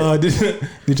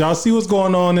y'all see what's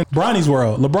going on in Bronny's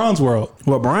world, LeBron's world?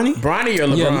 What, Bronny? Bronny or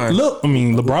LeBron? Yeah, look, I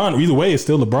mean LeBron. Either way, it's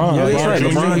still LeBron. Yeah, that's right.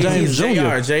 LeBron James Jr.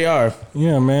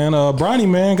 Yeah, man. Bronny,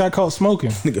 man, got caught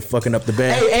smoking. Nigga fucking up the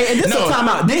bag. Hey, and this is a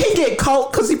timeout. Did he get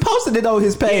caught? Because he posted it on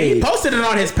his page. He posted it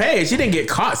on his page. He didn't get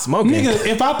caught smoking. Nigga,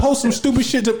 if I post some stupid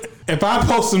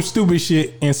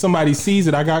shit and somebody sees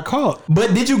it, I got caught.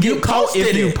 But did you get caught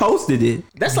if you posted it?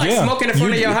 That's like smoking in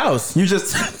front of your house. You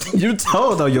just you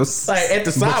told on your like at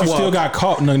the sidewalk. But you still got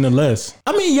caught nonetheless.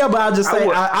 I mean, yeah, but I just say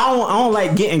I don't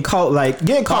like getting caught. Like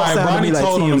getting caught sounds to me like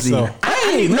TMZ.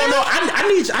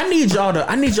 I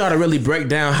need y'all to really break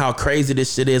down how crazy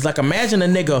this shit is. Like, imagine a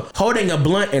nigga holding a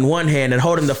blunt in one hand and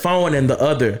holding the phone in the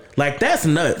other. Like, that's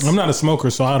nuts. I'm not a smoker,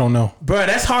 so I don't know. Bro,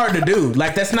 that's hard to do.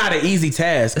 Like, that's not an easy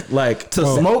task. Like, to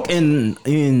smoke in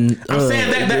I'm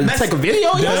saying that's take a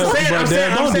video. Don't do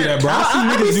that, bro.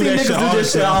 I see niggas do that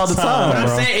shit all the time. I'm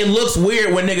saying it looks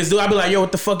weird when niggas do. I be like, yo,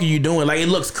 what the fuck are you doing? Like, it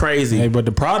looks crazy. Hey, but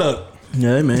the product.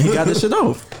 Yeah, man, he got this shit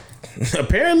off.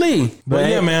 Apparently. But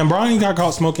yeah, man, Bronny got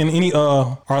caught smoking. Any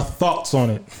our thoughts on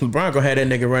it? LeBron gonna have that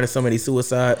nigga running so many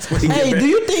suicides. Hey, do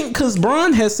you think, because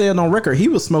Bron has said on record he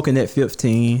was smoking at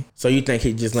 15. So you think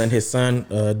he just letting his son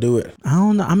do it? I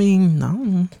don't know. I mean,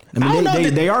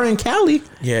 they are in Cali.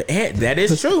 Yeah, that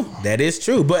is true. That is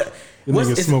true. But the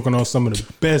nigga smoking on some of the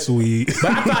best weed.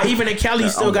 But I thought even in Cali, you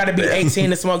still got to be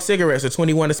 18 to smoke cigarettes or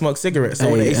 21 to smoke cigarettes.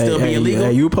 So would they still be illegal?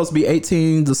 You were supposed to be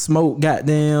 18 to smoke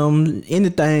goddamn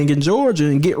anything in Georgia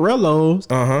and get relos.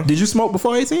 Did you smoke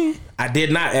before 18? I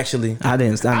did not actually. I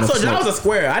didn't. I told you I was a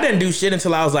square. I didn't do shit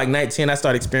until I was like 19. I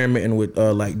started experimenting with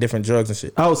like different drugs and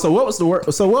shit. Oh, so what was the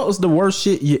worst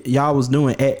shit y'all was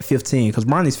doing at 15? Because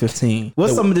Bronny's 15.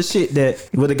 What's some of the shit that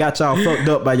would have got y'all fucked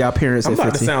up by y'all parents at 15? I'm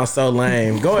about to sound so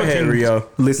lame. Go ahead, Rio.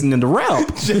 Listening to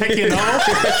rap. Jacking off.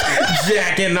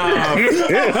 Jacking off. Yo,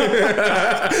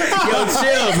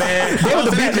 chill, man. They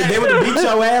would have beat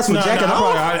your ass for jacking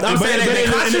off. I'm saying they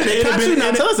caught you. Now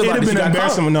tell us about this.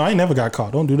 Embarrassing. No, I ain't never got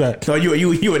caught. Don't do that. So you a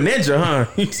ninja, huh?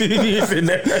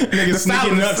 Nigga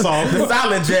sneaking nuts off. The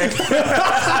silent Jack.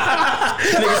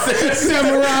 Nigga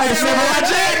samurai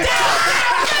Jack.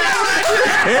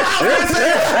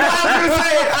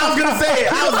 I was gonna say it.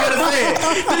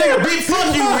 The nigga beat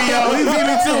fuck you, Rio. He beat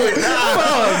me to it.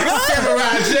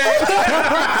 Samurai Jack.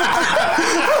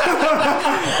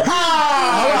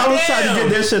 I was trying to get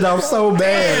that shit off so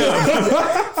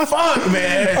bad. Fuck,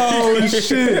 man. Oh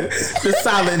shit. The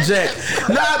silent Jack.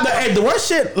 The worst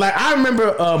shit. Like, I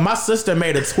remember my sister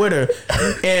made a Twitter,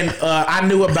 and I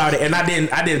knew about it, and I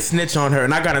didn't snitch on her,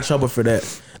 and I got in trouble for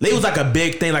that. It was like a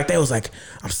big thing. Like, they was like,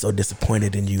 I'm so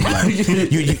disappointed in you. Like,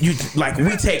 you like,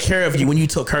 we take care of you when you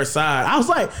took her side. I was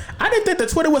like, I didn't think the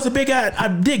Twitter was a big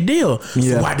deal.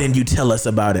 Yeah. So why didn't you tell us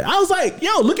about it? I was like,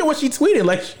 yo, look at what she tweeted.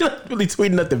 Like, she not really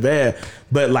tweeting nothing bad.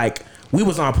 But like, we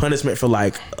was on punishment for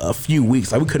like a few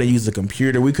weeks. Like, we couldn't use the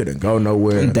computer. We couldn't go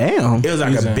nowhere. Damn. It was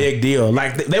like a big deal.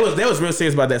 Like, they was real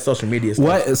serious about that social media stuff.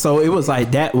 What? So it was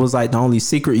like, that was like the only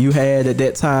secret you had at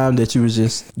that time, that you was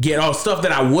just get all stuff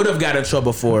that I would have got in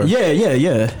trouble for.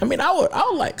 Yeah. I mean, I would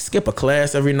like skip a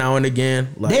class every now and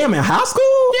again. Like, damn, in high school?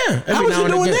 Yeah. How was you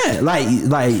doing that? Like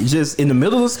just in the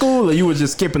middle of school, or you were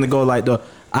just skipping to go like the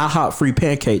IHOP free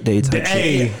pancake day type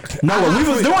shit? No, we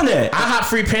was doing that. IHOP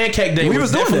free pancake day. We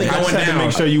was doing that. I just had to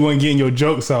make sure you weren't getting your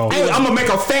jokes off. Hey, I'm gonna make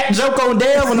a fat joke on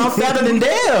Dev when I'm fatter than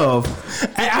Dev.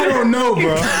 I don't know,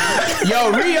 bro.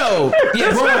 Yo, Rio.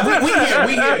 Yeah, bro,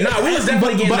 we here. Nah, we was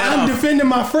definitely getting But that I'm off. defending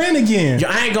my friend again. Yo,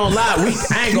 I ain't gonna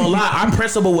lie. Our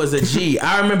principal was a G.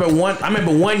 I remember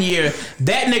one year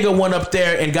that nigga went up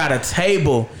there and got a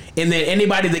table. And then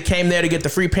anybody that came there to get the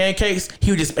free pancakes, he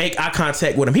would just make eye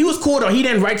contact with him. He was cool though. He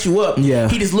didn't write you up. Yeah.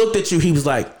 He just looked at you. He was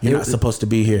like, "You're not supposed to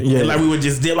be here." Yeah. And like we would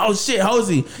just deal. Oh shit,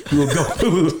 Hosey. We would go. We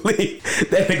would leave.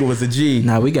 That nigga was a G.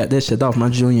 Nah, we got that shit off my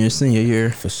junior and senior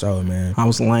year. For sure, man. I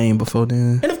was lame before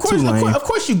then. And of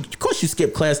course you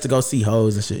skip class to go see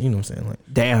hoes and shit. You know what I'm saying? Like,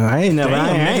 Damn, I ain't never. I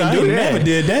ain't do that. Never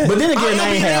did that. But then again, I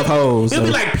ain't have hoes. It'll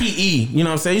be So. like PE. You know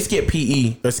what I'm saying? You skip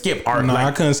PE or skip art. No, like,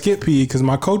 I couldn't skip PE because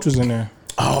my coach was in there.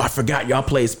 oh, I forgot y'all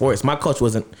played sports. My coach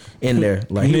wasn't in there.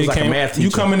 Like he was like a math teacher.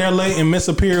 You come in there late and miss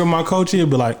a period with my coach, he'll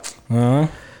be like, think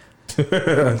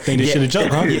this shit a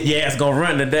joke, huh? Yeah, it's gonna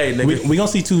run today, nigga. We gonna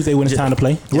see Tuesday when it's time to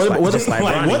play. Just like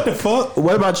Ronnie. What the fuck?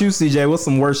 What about you, CJ? What's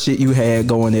some worst shit you had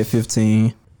going at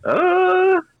 15?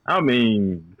 I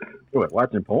mean,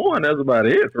 watching porn. That's about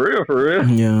it. For real.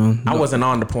 Yeah, I wasn't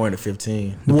on the porn at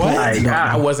 15. What?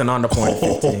 I wasn't on the porn at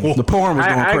 15. the porn was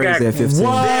going I crazy got- at 15.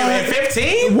 What? Damn, at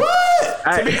 15? What?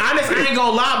 To be honest, I ain't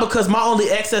gonna lie because my only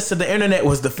access to the internet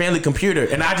was the family computer,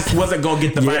 and I just wasn't gonna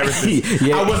get the viruses.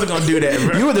 Yeah. I wasn't gonna do that,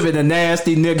 bro. You would have been a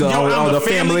nasty nigga Yo, on I'm the the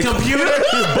family computer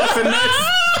busting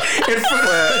nuts in front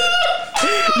of.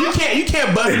 You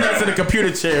can't bust nuts in a computer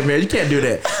chair, man. You can't do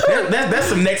that. That's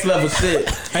some next level shit.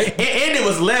 And it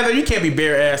was leather. You can't be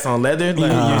bare ass on leather.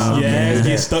 Like, Your ass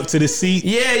get stuck to the seat.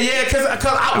 yeah. Because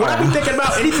what I be thinking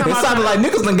about anytime It I sounded like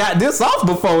niggas done got this off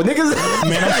before. Niggas.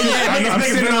 Man, I'm niggas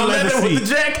sitting on leather leather with seat. the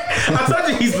jack. I told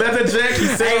you he's leather jack.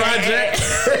 He's samurai jack.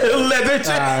 Leather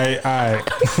jack. All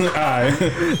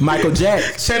right. Michael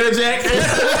Jack, Cheddar jack.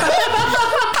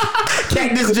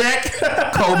 Cactus jack.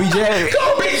 Kobe Jack.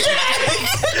 Kobe jack.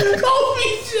 Kobe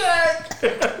jack.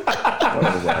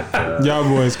 Y'all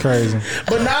boys crazy.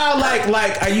 But now,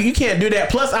 you can't do that.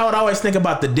 Plus, I would always think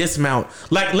about the dismount.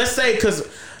 Like, let's say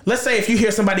if you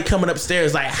hear somebody coming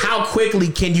upstairs, like, how quickly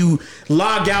can you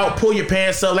log out, pull your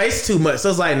pants up? Like, it's too much. So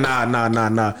it's like, nah.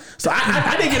 So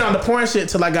I didn't get on the porn shit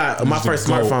till I got my first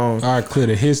smartphone. I clear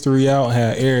the history out,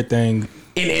 had everything.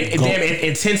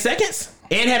 In 10 seconds?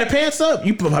 And had the pants up?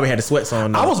 You probably had the sweats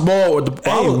on. Though. I was bored with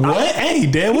the. Hey,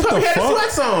 Dad, what the probably had the fuck?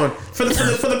 sweats on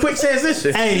for the quick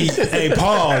transition. Hey,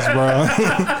 pause, bro.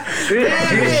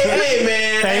 Hey,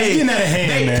 man. Hey, it's getting out of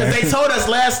hand, man. Because they told us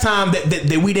last time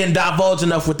that we didn't divulge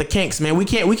enough with the kinks, man. We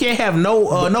can't have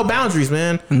no boundaries,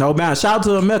 man. No bounds. Shout out to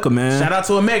Emeka, man. Shout out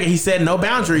to Omega. He said no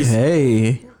boundaries.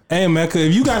 Hey. Hey, Mecca,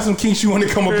 if you got some kinks you want to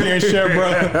come up here and share, bro,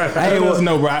 let us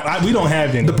know, bro. We don't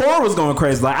have any. The porn was going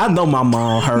crazy. Like, I know my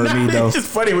mom heard me though. It's just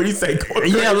funny when you say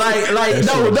Yeah, like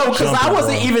no, because I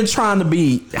wasn't even trying to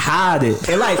be hiding.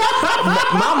 And like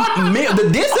the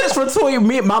distance between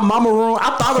me and my mama room,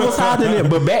 I thought it was hiding it,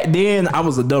 but back then I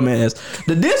was a dumbass.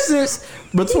 The distance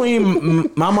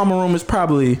between my mama room is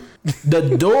probably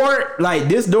the door, like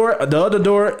this door, the other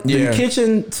door, the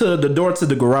kitchen to the door to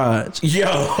the garage. Yo.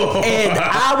 And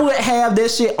I would have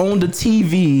that shit on the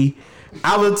TV.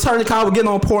 I would turn the car, I would get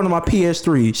on porn on my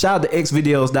PS3. Shout out to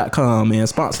xvideos.com, man.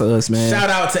 Sponsor us, man. Shout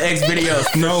out to X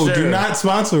Videos. No, sure. do not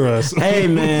sponsor us. Hey,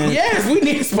 man. Yes, we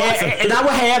need a sponsor. And I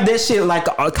would have that shit like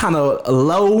kind of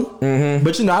low,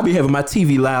 but you know, I be having my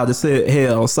TV loud as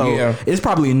hell, so it's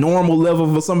probably normal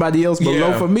level for somebody else, but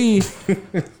low for me.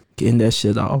 Getting that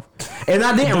shit off, and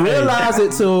I didn't realize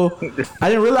it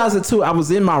till I was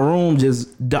in my room.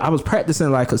 I was practicing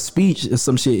like a speech or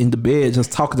some shit in the bed,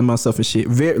 just talking to myself and shit,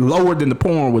 very lower than the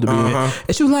porn would have been.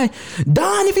 And she was like,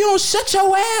 "Don, if you don't shut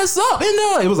your ass up,"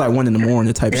 it was like 1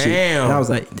 a.m. type shit. And I was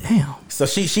like, "Damn." So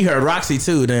she heard Roxy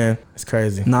too. Then it's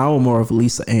crazy. Nah, I was more of a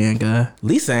Lisa Ann guy.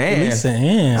 Lisa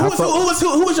Ann.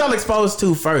 Who was y'all exposed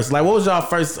to first? Like, what was y'all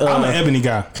first? I'm an Ebony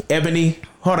guy. Ebony.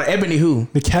 Hold on, Ebony who?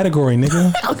 The category,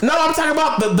 nigga. No, I'm talking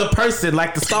about the person,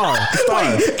 like the star. Ebony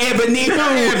who? Ebony who?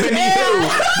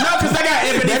 No, because they got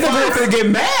Ebony Fox. They get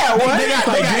mad. What? They got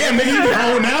Damn, nigga, you been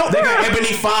holding out. They got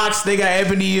Ebony Fox. They got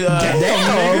Ebony.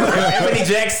 Ebony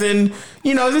Jackson.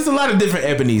 You know, there's a lot of different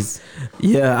Ebonies.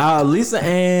 Yeah, Lisa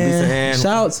Ann. Shout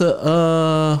out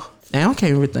to I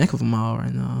can't even think of them all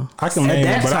right now. I can name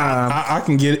them, but I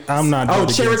can get it. I'm not.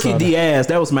 Cherokee Diaz.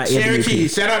 That was my Ebony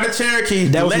pick. Shout out to Cherokee.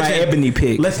 That was my Ebony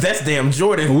pick. That's damn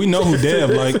Jordan. We know who Dev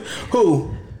like.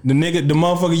 Who? The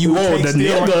motherfucker you would take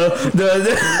still.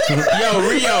 Yo,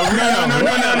 Rio. No, not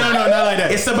like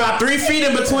that. It's about 3 feet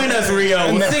in between us,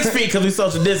 Rio. 6 feet because we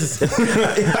social distancing.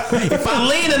 If I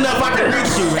lean enough, I can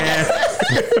reach you, man.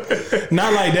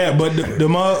 Not like that, but the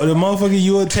motherfucker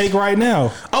you would take right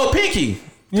now. Oh, Pinky.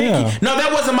 Yeah. No,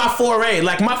 that wasn't my foray.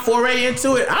 Like my foray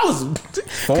into it, I was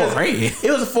Foray?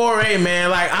 It was a foray, man.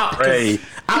 Like I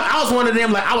was one of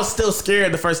them. Like I was still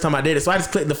scared the first time I did it, so I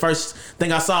just clicked the first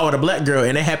thing I saw with a black girl,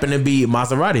 and it happened to be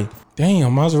Maserati.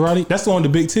 Damn, Maserati. That's the one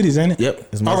with the big titties, ain't it? Yep.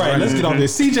 It's All right, let's get off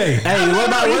this. CJ. Hey, what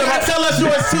about tell us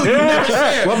yours too? You never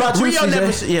shared. What about you, Rio CJ?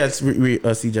 never yeah, it's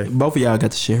CJ. Both of y'all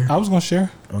got to share. I was gonna share.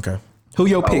 Okay. Who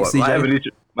your pick, CJ?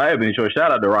 My Ebony Short.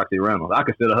 Shout out to Roxy Reynolds. I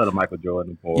consider her the Michael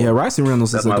Jordan. Yeah, Roxy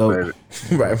Reynolds That's is a my dope. favorite.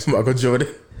 Right, Michael Jordan.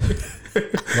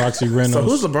 Roxy Reynolds. So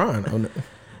who's LeBron? Oh, no.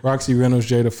 Roxy Reynolds,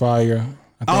 Jada Fire.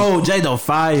 Oh, Jada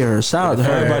Fire. Shout out to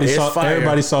her.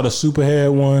 Everybody saw the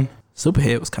Superhead one.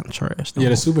 Superhead was kind of trash. Though. Yeah,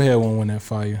 the Superhead one won that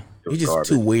fire. He's just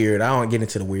too weird. I don't get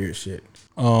into the weird shit.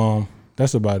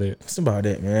 That's about it. That's about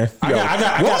it, man. I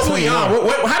got what was we on?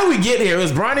 How do we get here? It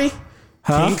was Bronny?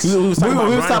 Huh? We was talking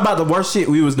about the worst shit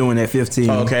we was doing at 15.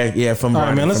 Oh, okay, yeah, from Bronny. All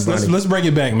right, man. Let's break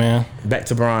it back, man. Back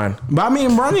to Bron. But I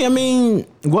mean, Bronny.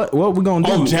 What we gonna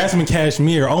do? Oh, Jasmine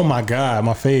Cashmere. Oh my God,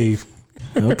 my fave.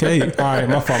 Okay. All right,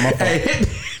 my fault. Hey,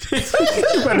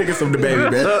 you better get some of the baby,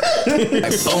 man.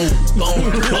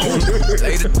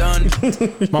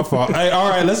 My fault. Hey, all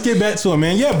right, let's get back to it,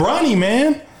 man. Yeah, Bronny,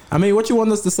 man. I mean, what you want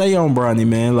us to say on Bronny,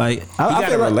 man? Like, I gotta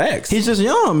feel relax. He's just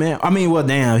young, man. I mean, well,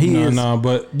 damn, he is. No,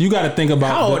 but you got to think about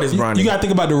How old is Bronny? You got to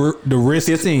think about the risk.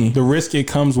 15. The risk it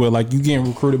comes with, like you getting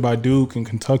recruited by Duke and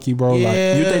Kentucky, bro. Yeah. Like,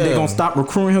 You think they're gonna stop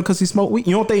recruiting him because he smoked weed?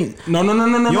 You don't think? no.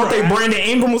 You don't think Brandon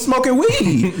Ingram was smoking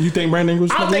weed? You think Brandon Ingram?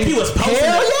 I don't think he was posting.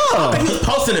 Hell I don't yeah. think he was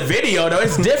posting a video though.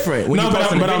 It's different. When No, you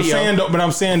posting but a video.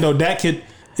 I'm saying though that could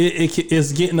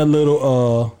it's getting a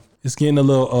little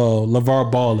LeVar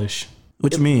Ballish.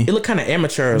 What you mean? It looked kind of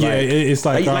amateur. Yeah, Like, it's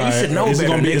like, you should know is it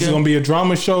better, gonna be, is it nigga. gonna be a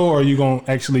drama show or are you gonna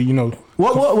actually,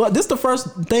 What? This the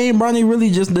first thing Bronny really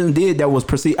just did that was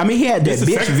perceived. I mean, he had that This is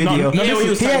bitch second- no, video. no, he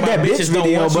was he talking had that about bitch bitches don't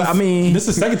video, want but you. I mean, this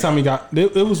is the second time he got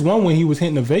it was one when he was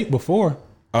hitting the vape before.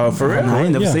 Oh, for real? I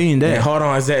ain't never Yeah. seen Yeah, that. hold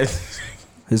on. Is that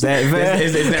Is that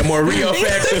is that more real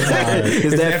facts? Is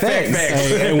that facts?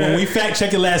 Hey, when we fact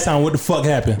checked it last time, what the fuck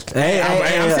happened? Hey,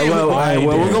 I'm saying well,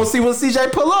 we're gonna see what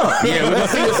CJ pull up. Yeah, we're gonna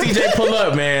see what CJ pull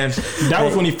up, man. That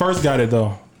was when he first got it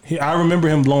though. I remember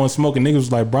him blowing smoke and niggas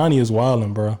was like, Bronny is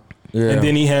wildin', bro. Yeah. And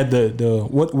then he had the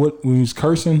what when he was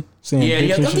cursing, saying Yeah,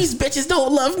 bitch and shit. these bitches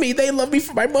don't love me. They love me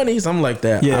for my money. Something like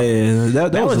that. Yeah,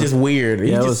 That was just weird.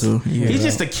 Yeah, He's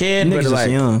just a kid, Niggas but just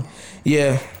like, young.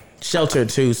 yeah, sheltered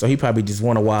too. So he probably just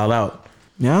want to wild out.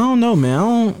 Yeah, I don't know,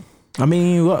 man. I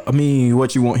mean,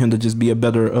 what you want him to just be a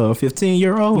better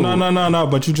 15-year-old? No.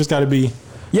 But you just got to be.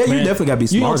 Yeah, man, you definitely got to be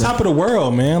You on smart. top of the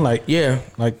world, man. Like Yeah.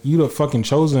 like you the fucking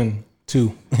chosen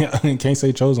two. I can't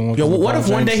say chosen one. Yo, 'cause what LeBron if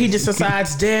one day James. he just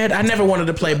decides, Dad, I never wanted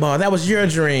to play ball. That was your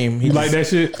dream. He You like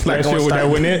just- that shit? Like That shit gonna with that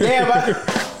start- went in? Yeah, but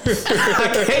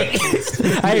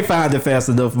I ain't find it fast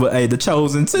enough. But hey, the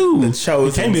chosen two.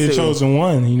 Chosen Can't be the too. chosen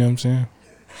one. You know what I'm saying?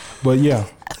 But yeah.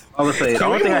 I would say the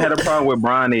only thing I had a problem with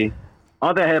Bronny.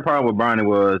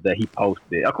 Was that he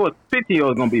posted. Of course,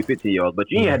 15-year-olds gonna be 15-year-olds, but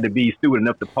you ain't had to be stupid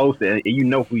enough to post it, and you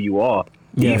know who you are.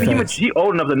 Yeah, He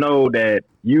old enough to know that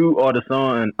you are the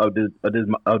son of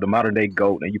the modern day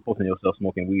GOAT, and you posting yourself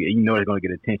smoking weed, and you know they're gonna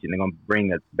get attention. They're gonna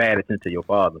bring a bad attention to your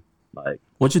father. Like,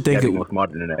 What you you think? gotta be more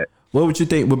smarter than that. What would you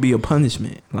think would be a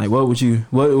punishment? Like, what would you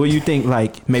think?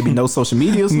 Like, maybe no social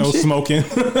media. Or some No shit? Yeah, smoking.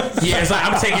 it's like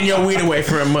I'm taking your weed away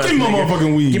for a month. Give me my nigga.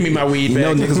 motherfucking weed. Give me my weed You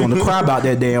know, back. niggas want to cry about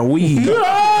that damn weed.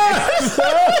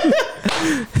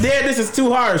 Dad, this is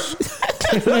too harsh.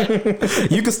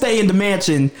 You can stay in the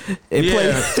mansion and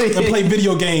Yeah. And play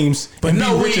video games, but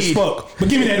no be rich weed. as fuck. But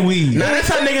give me that weed. Now that's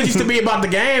how niggas used to be about the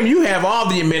game. You have all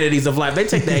the amenities of life. They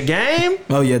take that game.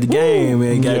 Oh yeah, the game,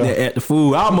 man. Got Yeah. that at the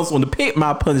food. I almost want to pick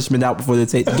my punishment out before they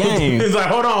take the game. It's like,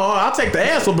 hold on, I'll take the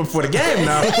ass whooping before the game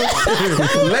now.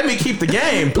 Let me keep the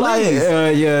game, Like, please.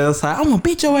 yeah, it's like I'm gonna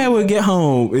beat your ass when we get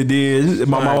home. And then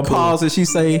my Alright, mama cool. paused and she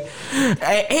say,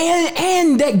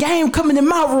 and that game coming in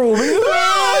my room.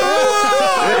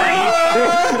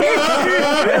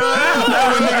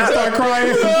 Now when niggas start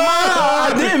crying.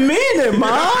 I didn't mean it, ma.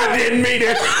 I didn't mean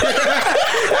it.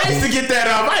 I used to get that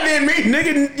off. I didn't mean,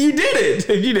 nigga, you did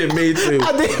it. You didn't mean to.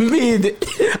 I didn't mean it.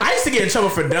 I used to get in trouble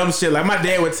for dumb shit. Like my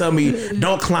dad would tell me,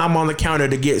 don't climb on the counter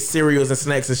to get cereals and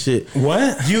snacks and shit.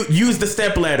 What? You use the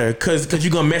step ladder because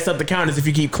you're gonna mess up the counters if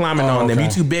you keep climbing on them. okay.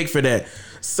 You too big for that.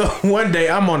 So one day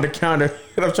I'm on the counter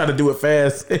and I'm trying to do it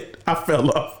fast. I fell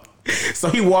off. So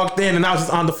he walked in and I was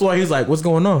just on the floor. He was like, "What's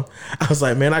going on?" I was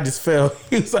like, "Man, I just fell."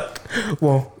 He was like,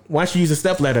 "Well, why don't you use a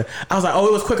step ladder?" I was like, "Oh,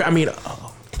 it was quicker." I mean,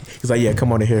 he's like, "Yeah,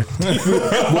 come on in here."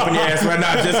 Whooping your ass right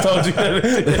now. I just told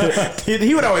you.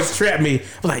 He would always trap me. I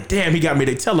was like, damn, he got me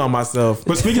to tell on myself.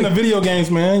 But speaking of video games,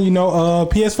 man,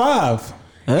 PS5.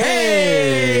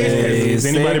 Hey, is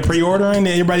anybody pre-ordering?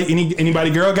 Anybody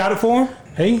girl got it for him?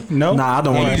 Hey, no. Nah, I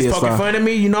don't want You a just poking PS5. fun at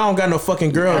me? You know I don't got no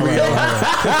fucking girl. Rio.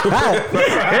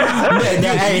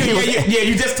 Yeah,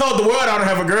 you just told the world I don't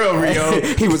have a girl, Rio.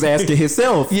 He was asking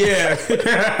himself. Yeah.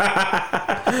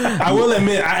 I will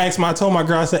admit, I told my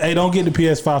girl, I said, "Hey, don't get the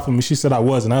PS5 for me." She said I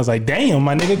wasn't. I was like, "Damn,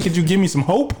 my nigga, could you give me some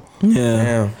hope?" Yeah,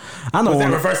 Damn. I know. Was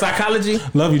that reverse psychology?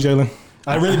 Love you, Jalen.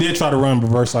 I really did try to run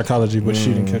reverse psychology, but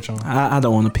she didn't catch on. I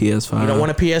don't want a PS5. You don't want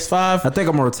a PS5? I think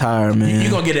I'm gonna retire, man. You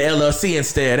gonna get an LLC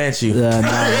instead, ain't you? Nah,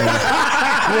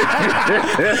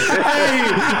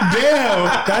 Hey,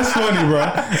 damn, that's funny, bro.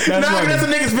 That's funny. That's what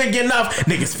niggas been getting off.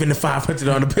 Niggas spending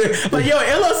 $500 on the bill. Like, yo,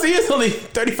 LLC is only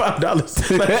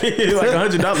 $35. Like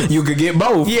 $100. you could get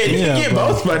both. Yeah, you Yeah, can get bro.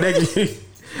 both, my nigga.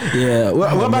 Yeah.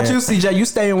 What about man. you, CJ? You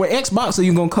staying with Xbox, or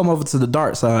you gonna come over to the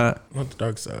dark side? What the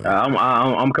dark side?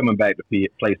 I'm coming back to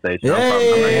PlayStation.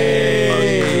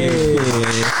 Hey.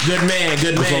 Good man,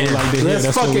 good man. Like to hear. Let's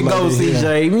That's what we fucking like go, to hear.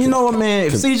 CJ. You know what, man?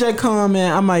 If CJ come,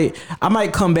 man, I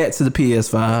might come back to the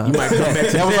PS5. You might come back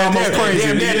to That was almost crazy.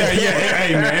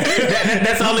 Hey, man.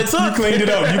 That's all it took. You cleaned it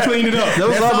up. That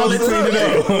was That's all almost it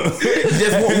took.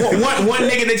 Just one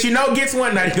nigga that you know gets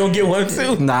one, now you gonna get one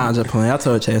too. Nah, I'm just playing. I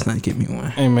told Chaz not to get me one.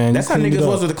 Hey, man. That's how niggas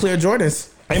was with the clear Jordans.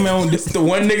 Hey, man. The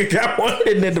one nigga got one,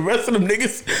 and then the rest of them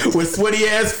niggas with sweaty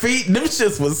ass feet. Them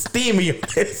shits was steamy.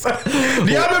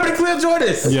 Do y'all remember the clear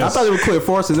Jordans? Yes. I thought it was Clear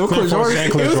Forces. It was Clear Forces Jordans.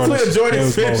 and Clear It was clear Jordans.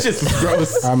 Jordans. It That was shit was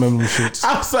gross. I remember them shits.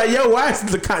 I was like, yo, why is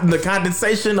the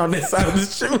condensation on this side of the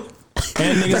shoe?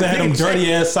 And niggas that had them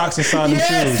dirty ass socks inside them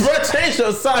Yes, shoes. bro, change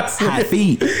your socks. Hot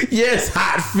feet. Yes,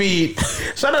 Hot Feet.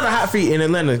 Shout out to Hot Feet in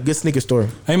Atlanta. Good sneaker store.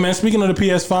 Hey, man. Speaking of the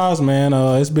PS5s, man,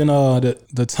 it's been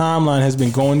the timeline has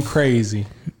been going crazy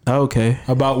Okay.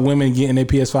 about women getting their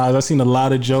PS5s. I've seen a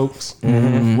lot of jokes.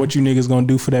 What you niggas gonna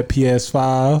do for that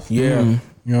PS5? Yeah. You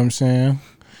know what I'm saying?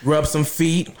 Rub some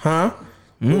feet, huh?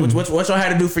 What y'all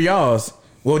had to do for y'all's?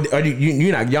 Well, are y'all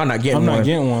not getting I'm one? not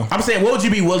getting one. I'm saying, what would you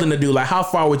be willing to do? Like, how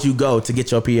far would you go to get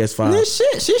your PS5? This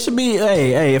shit, she should be.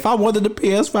 Hey, if I wanted the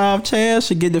PS5, Chaz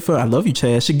should get it for. I love you,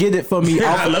 Chaz. Should get it for me.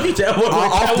 I love you, Chad.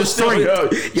 off the street.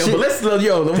 Yo, but let's hold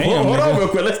on nigga. real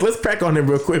quick. Let's crack on him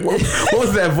real quick. What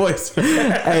was that voice?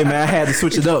 Hey, man, I had to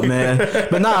switch it up, man.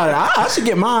 But nah, I should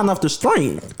get mine off the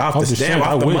street. Off Off the the stem, strength,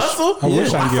 off I the wish. muscle. I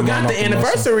wish I could get forgot mine off the the muscle.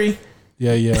 anniversary.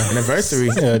 Yeah. Anniversary.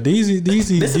 Yeah, Deezy. This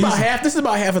is about half. This is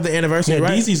about half of the anniversary, Yeah,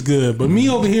 right? Deezy's good, but me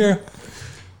over here,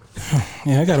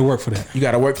 yeah, I got to work for that. You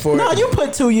got to work for No, it. you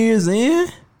put 2 years in.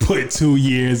 Put 2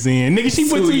 years in, nigga. She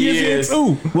put 2 2 years in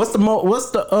too. What's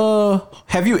the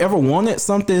have you ever wanted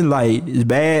something like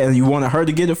bad and you wanted her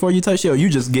to get it for you type shit, or you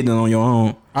just getting it on your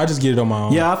own? I just get it on my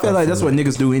own. Yeah, I feel like that's what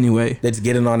niggas do anyway. Let's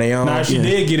get it on their own. Now, if she Yeah.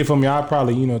 did get it for me, I'd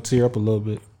probably tear up a little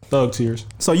bit. Thug tears.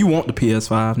 So you want the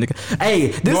PS5, nigga?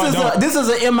 Hey, No, I don't. this is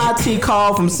an MIT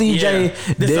call from CJ.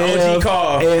 Yeah, this is an OG Dev,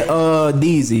 call. and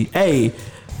Deezy. Hey,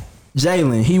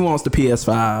 Jalen, he wants the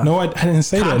PS5. No, I didn't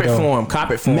say Cop that it though. for him.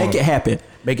 Cop it for him. Make it happen.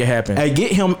 Make it happen. Hey,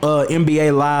 get him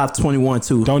NBA Live 21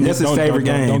 too. That's his favorite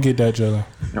game. Don't get that, Jalen.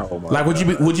 Oh my Like,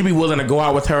 would you be willing to go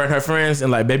out with her and her friends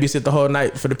and like babysit the whole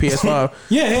night for the PS5?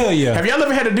 Yeah, hell yeah. Have y'all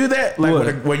ever had to do that?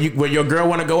 Like, What? where your girl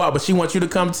want to go out, but she wants you to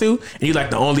come too, and you like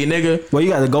the only nigga? Well, you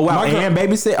got to go out My girl- and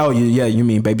babysit. Oh, yeah, you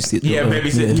mean babysit? Yeah,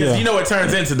 babysit. Because Yeah. you know it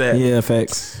turns into that. Yeah,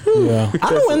 facts. Yeah.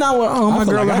 I went out with my I feel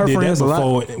girl like and I her did friends that a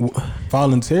lot. before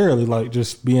voluntarily, like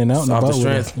just being out and Off about the with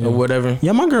her. strength Yeah. or whatever.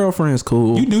 Yeah, my girlfriend's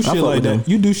cool. You do I shit fuck like with that. them.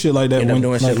 You do shit like that End up when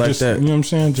doing shit like just, that. You know what I'm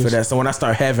saying? For Just that. So when I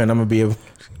start having, I'm gonna be able.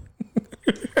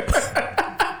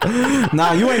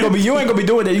 Nah, you ain't gonna be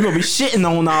doing that. You gonna be shitting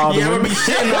on all. Yeah, I'm them. gonna be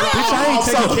shitting on Bitch, I all. ain't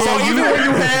taking care of you. Even when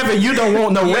you have it, you don't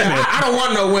want no women. Yeah, I don't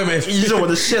want no women. You just want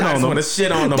to shit I on just them. want to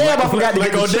shit on them. Damn, I forgot to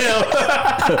like get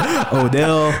the Odell.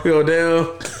 Odell.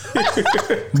 Odell.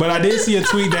 But I did see a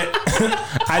tweet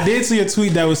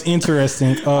that was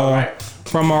interesting.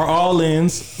 From our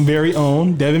all-ins very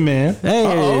own Devin Man. Hey,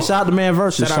 Uh-oh. shout out to Man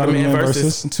Versus. Shout out to Man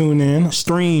Versus. Tune in.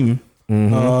 Stream.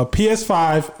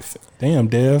 PS5. Damn,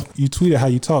 Dev, you tweeted how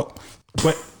you talk,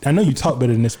 but I know you talk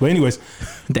better than this. But anyways,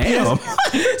 Damn.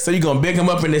 So you gonna big him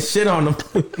up and this shit on him?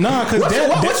 nah, because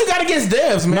What you got against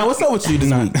devs, man? What's up with you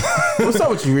this week? What's up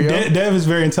with you, Rio? Dev is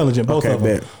very intelligent. Both Okay, of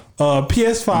them.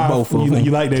 PS5. Both of you, them. you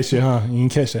like that shit, huh? You can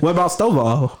catch that. What about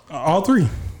Stovall? All three.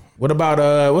 What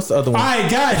about what's the other one? All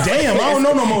right, god damn, I don't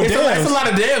know no more It's a devs. lot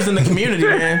of devs in the community,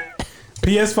 man.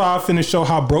 PS5 finna show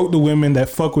how broke the women that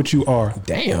fuck with you are.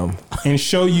 Damn. And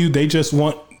show you they just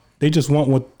want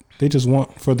what they just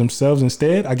want for themselves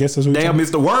instead. I guess that's what. Damn,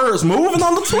 it's the words moving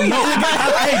on the tweet.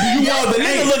 Hey, do you Yo, the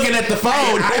nigga looking at the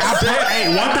phone.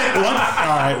 Hey,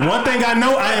 one thing I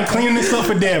know, I am cleaning this up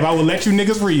for Dev. I will let you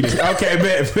niggas read it. Okay,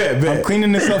 bet. I'm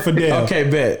cleaning this up for Dev. Okay,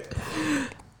 bet.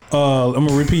 I'm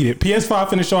gonna repeat it. PS5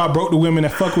 finna show how broke the women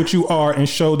that fuck with you are and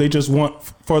show they just want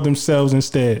for themselves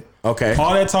instead. Okay.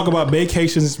 All that talk about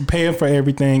vacations, paying for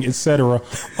everything, etc.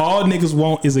 All niggas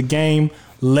want is a game.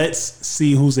 Let's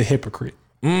see who's a hypocrite.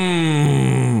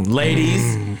 Ladies.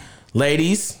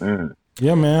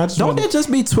 Yeah, man. Don't that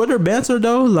just be Twitter banter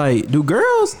though? Like, do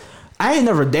girls? I ain't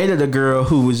never dated a girl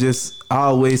who was just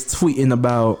always tweeting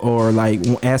about or like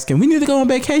asking, "We need to go on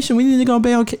vacation. We need to go on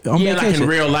vacation." Yeah, like in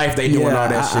real life, they doing all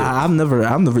that shit. I've never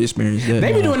experienced that.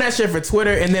 They be doing that shit for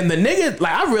Twitter, and then the nigga,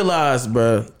 like I realized,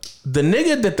 bro, the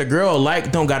nigga that the girl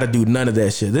like don't gotta do none of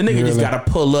that shit. The nigga just gotta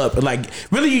pull up. Like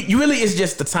really, it's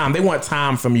just the time. They want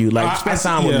time from you. Like spend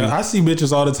time with me. I see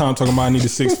bitches all the time talking about I need a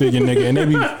 6-figure nigga, and they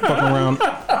be fucking around.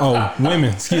 Oh,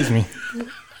 women, excuse me.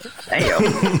 Damn.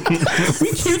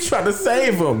 You trying to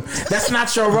save them. That's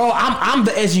not your role. I'm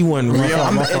the edgy one.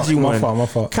 I'm the edgy one. My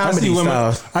fault. Comedy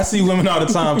styles. I see women all the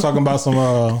time talking about some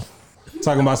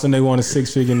they want a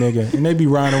 6-figure nigga, and they be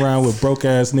riding around with broke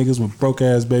ass niggas with broke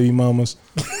ass baby mamas.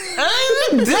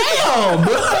 Damn,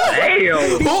 bro.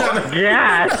 Damn. God.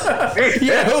 Yeah,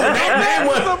 that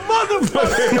was a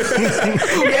motherfucker.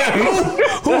 Yeah,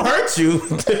 who hurt you?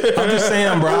 I'm just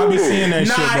saying, bro. I be seeing that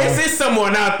shit, bro. Nah, it's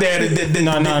someone out there that did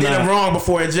him wrong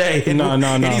before Jay. No.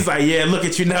 And he's like, yeah, look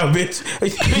at you now, bitch. Yo,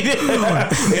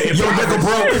 nigga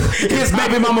broke. His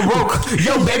baby mama broke.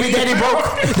 Yo, baby daddy broke.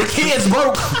 The kids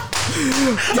broke.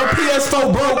 Your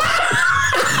PS4 broke.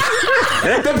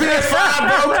 The PS5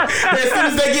 broke. As soon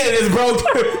as they get it, it's broke.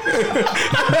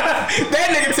 That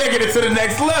nigga taking it to the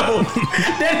next level.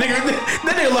 That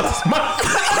nigga lost his mind.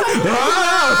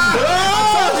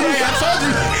 I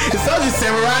told you,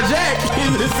 Samurai Jack.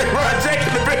 He's the Samurai Jack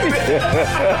in the building.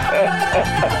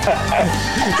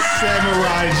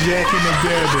 Samurai Jack in the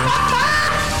building.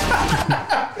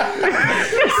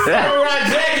 Samurai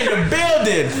Jack in the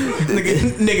building.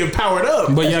 Nigga powered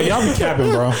up. But yeah, y'all be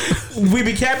capping, bro. We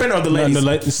be capping or the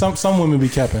ladies? Some women be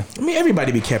capping. I mean,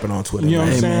 everybody be capping on Twitter. You know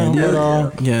what I'm saying?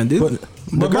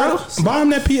 But buy them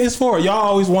that PS4. Y'all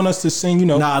always want us to sing, you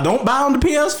know. Nah, don't buy them the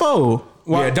PS4.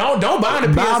 Yeah, don't buy the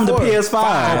PS4. Buy them the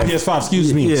PS5. PS5,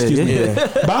 excuse me.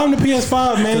 Buy them the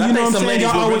PS5, man. You know what I'm saying?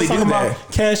 Y'all always talking about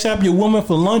cash out your woman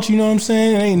for lunch. You know what I'm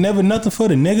saying? It ain't never nothing for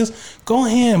the niggas. Go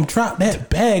ahead and drop that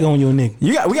bag on your nigga.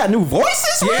 We got new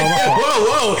voices? Yeah.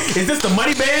 Whoa. Is this the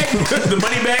money bag? The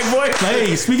money bag voice?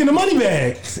 Hey, speaking of money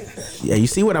bag. Yeah, you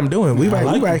see what I'm doing? We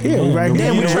right here.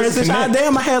 Damn, we transition.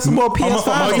 Damn, I had some more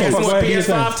PS5. Okay, some more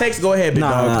PS5 takes. Go ahead, big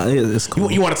dog. Nah, it's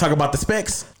cool. You want to talk about the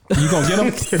specs? You gonna get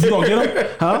them?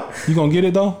 Huh? You gonna get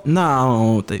it though? Nah, I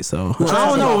don't think so. I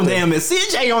don't know. Damn it,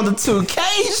 CJ on the 2K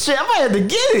shit. I had to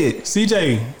get it.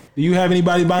 CJ, do you have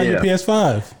anybody buying your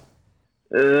PS5?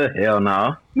 Hell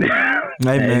no. Hey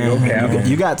man,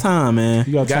 you got time, man.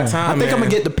 You got time. I think I'm gonna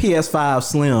get the PS5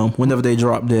 Slim whenever they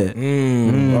drop that.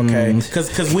 Okay,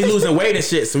 because we losing weight and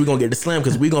shit, so we gonna get the Slim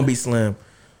because we gonna be slim.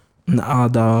 Nah,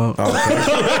 dog.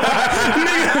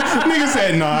 Nigga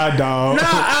said nah, dog.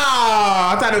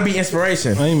 I thought it would be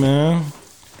inspiration. Hey man.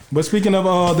 But speaking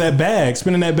of that bag,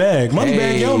 spinning that bag, money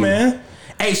bag, yo man.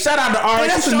 Hey, shout out to Ari.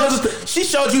 She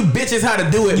showed you bitches how to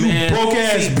do it, man. Broke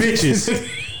ass bitches.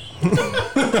 Hey,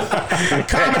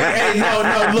 no,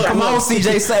 look. Come on,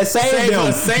 CJ, save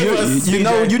them. Save us.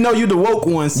 You know you the woke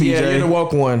one, CJ. Yeah, you're the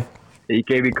woke one. You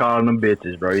can't be calling them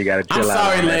bitches, bro. You gotta chill out.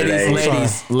 I'm sorry,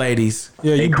 ladies.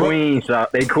 Yeah, they queens.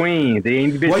 They queens. They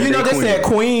ain't bitches. Well, you know they said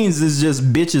queens is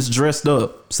just bitches dressed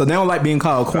up, so they don't like being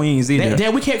called queens either.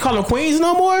 Damn, we can't call them queens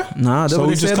no more. Nah, so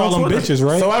we just call them bitches,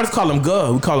 right? So I just call them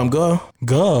guh. We call them guh.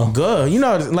 Guh. You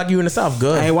know, like you in the South,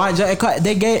 guh. Hey, why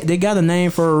they got a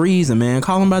name for a reason, man?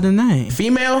 Call them by their name.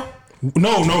 Female.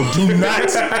 No, do not.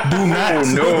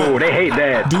 No, they hate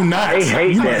that. Do not. They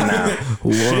hate that now.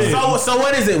 So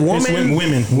what is it? Women.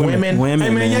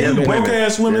 Hey man, you broke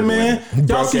ass women, man.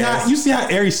 Y'all see how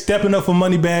Ari stepping up for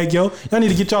money bag, yo. Y'all need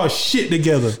to get y'all shit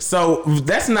together. So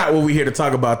that's not what we're here to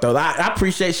talk about, though. I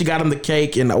appreciate she got him the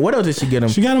cake, and what else did she get him?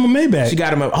 She got him a Maybach. She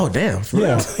got him Oh damn.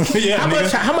 Yeah.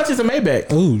 How much is a Maybach?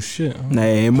 Oh shit.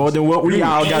 Nah, more than what we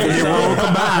all got to get wrong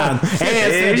combined.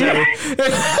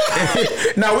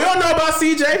 Now we don't know know about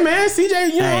CJ, man.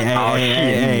 CJ, you know.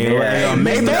 Hey,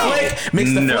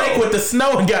 Mixed the flake with the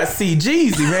snow and got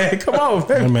CGeezy, man. Come on,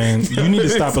 man. Hey, man, you need to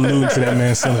stop alluding to that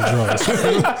man selling drugs.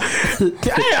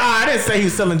 I didn't say he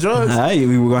was selling drugs. Hey,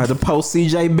 we were gonna have to post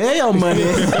CJ Bell money.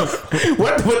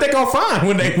 What they gonna find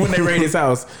when they raid his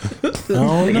house?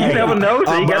 You never know.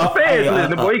 So you got the feds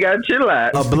listening, boy. You got to chill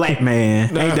out. A black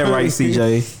man, ain't that right,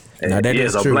 CJ? No, that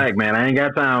is a true. black man. I ain't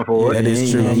got time for it. That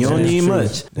is true. You don't need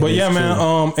much. But yeah,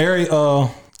 man, Ari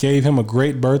gave him a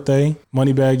great birthday.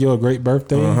 Moneybag Yo, a great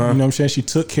birthday. You know what I'm saying? She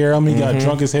took care of him. He got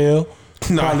drunk as hell.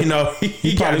 No,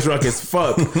 he got drunk as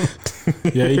fuck.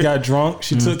 Yeah, he got drunk.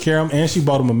 She took care of him, and she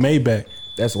bought him a Maybach.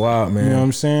 That's wild, man. You know what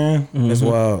I'm saying? That's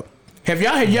wild. Have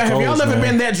y'all ever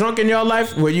been that drunk in your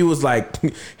life where you was like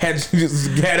had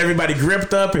everybody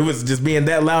gripped up? It was just being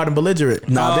that loud and belligerent.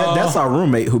 Nah, that's our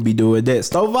roommate who be doing that.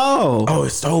 Stovall. Oh,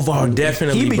 it's Stovall,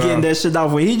 definitely. He be getting that shit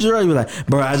off when he drunk. He be like,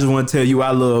 bro, I just want to tell you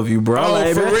I love you, bro. Oh,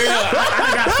 like, for real?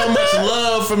 I got so much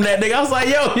love from that nigga. I was like,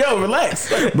 yo, relax,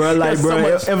 bro. Like, bro,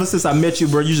 ever since I met you,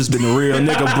 bro, you just been a real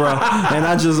nigga, bro. And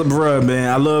I just, bro,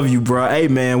 man, I love you, bro. Hey,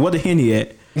 man, what the Henny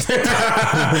at?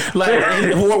 Like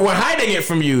we're hiding it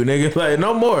from you, nigga. Like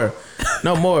no more.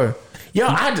 Yo,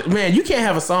 man, you can't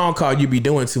have a song called "You Be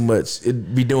Doing Too Much."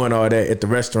 It be doing all that at the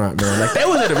restaurant, man. Like they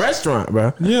was at a restaurant,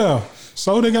 bro. Yeah,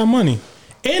 so they got money,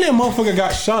 and that motherfucker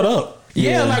got shot up.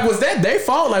 Yeah, like was that their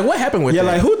fault? Like what happened with that?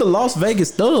 Like who the Las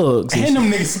Vegas thugs? And them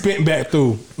niggas spent back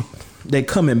through. They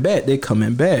coming back.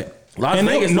 Las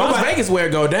Vegas where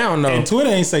it go down though. And Twitter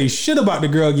ain't say shit about the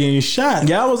girl getting shot.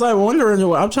 Yeah, I was like wondering.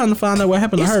 I'm trying to find out what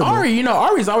happened to her. Ari, you know,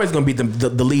 Ari's always gonna be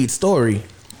the lead story.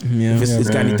 Yeah, if it's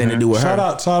got anything to do with her. Shout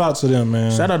out to them,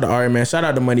 man. Shout out to Ari, man. Shout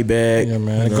out to Moneybag. Yeah,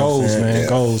 man. Goals, man.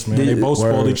 Goals, man. They both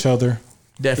spoiled each other.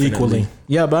 Definitely. Equally.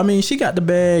 Yeah, but I mean, she got the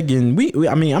bag, and we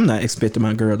I mean, I'm not expecting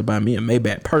my girl to buy me a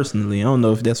Maybach personally. I don't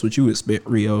know if that's what you expect,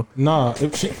 Rio. Nah,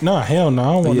 hell no.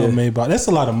 I don't want no Maybach. That's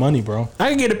a lot of money, bro. I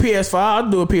can get a PS5. I'll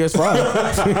do a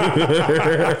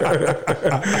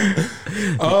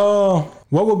PS5.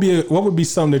 What would be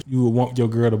something that you would want your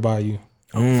girl to buy you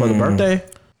for the birthday?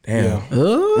 Damn. Yeah.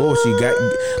 What she got?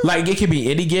 Like it could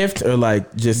be any gift, or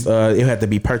like just it have to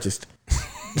be purchased.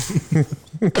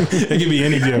 It could be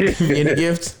any gift. Any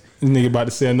gift. This nigga about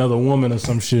to say another woman or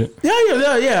some shit. Yeah.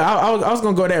 I was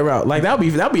gonna go that route. Like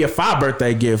that'll be a 5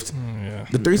 birthday gift. Yeah.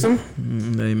 The threesome.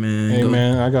 Hey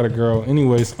man, I got a girl.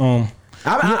 Anyways,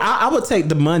 I would take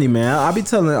the money, man. I be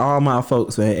telling all my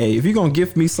folks, man, hey, if you're gonna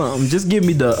gift me something, just give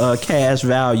me the cash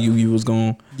value you was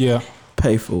gonna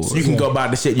pay for. So you can go buy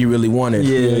the shit you really wanted.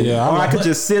 Yeah. Or I could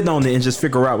just sit on it and just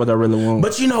figure out what I really want.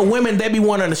 But you know, women, they be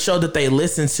wanting to show that they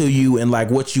listen to you and like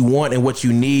what you want and what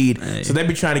you need. Hey. So they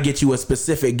be trying to get you a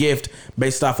specific gift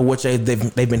based off of what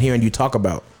they've been hearing you talk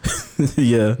about.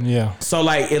 Yeah. So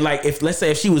like if let's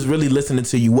say if she was really listening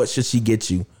to you, what should she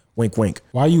get you? Wink, wink.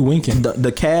 Why are you winking?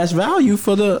 The cash value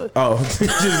for the... Oh,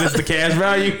 just the cash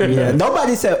value? Yeah,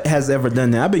 nobody has ever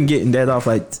done that. I've been getting that off,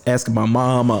 like, asking my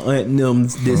mom, my aunt, and them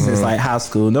this since, like, high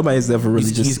school. Nobody's ever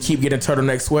really you keep getting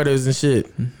turtleneck sweaters and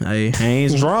shit. Hey,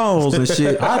 Hanes draws and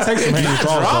shit. I'll take some Hanes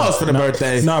draws for the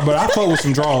birthday. Nah, but I fuck with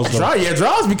some draws, though.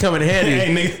 Draws be coming handy.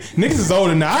 Hey, niggas is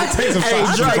older now. I take some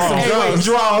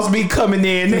draws be coming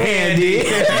in handy.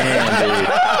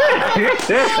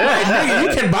 Like, nigga, you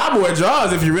can buy more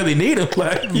draws if you really need them.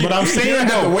 Like, but I'm saying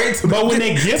though, but when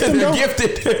they gift them, they're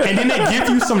gifted, and then they gift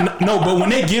you some. No, but when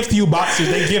they gift you boxes,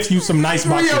 they gift you some nice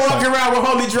boxes. You're walking around with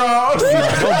holy draws. No, don't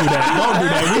do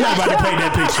that. We're not about to paint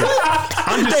that picture.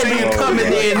 I'm just saying, coming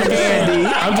in handy.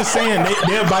 I'm just saying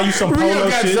they'll buy you some polo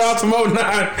shit. Got draws from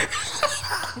 09.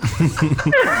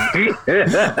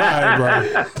 All right,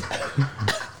 bro.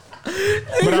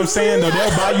 But I'm saying though,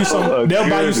 they'll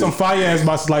buy you some fire ass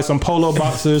boxes, like some polo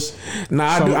boxers. Nah,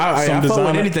 I fuck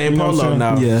with anything polo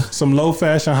now. Yeah, some low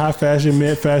fashion, high fashion,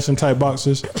 mid fashion type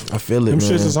boxes. I feel it. Them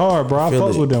shits is hard, bro. I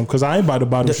fuck with them because I ain't about to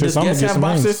buy them shits. I'm gonna get some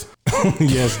boxes.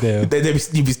 Yes, Dad.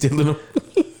 You be stealing them.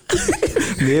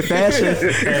 Mid fashion.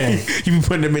 Hey. You be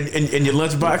putting them in your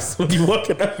lunchbox when you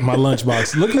walking out. My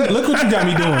lunchbox. Look what you got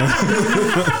me doing.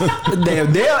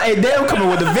 Damn coming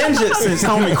with a vengeance since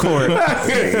homie court.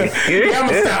 I'm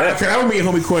gonna stop. I'm gonna be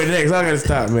homie court next. I gotta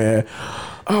stop, man.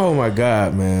 Oh my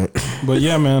god, man. But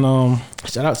yeah, man.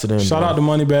 Shout out to them. Shout out to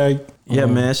Moneybag. Yeah,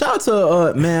 man. Shout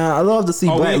out to man. I love to see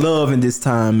black love in this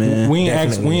time, man. We ain't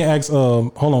asked.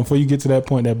 Hold on, before you get to that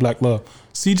point, that black love.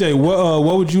 CJ,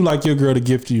 what would you like your girl to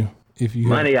gift you? If you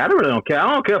money, I really don't care.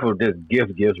 I don't care for this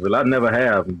gifts, but I never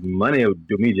have. Money will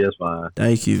do me just fine.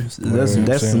 Thank you.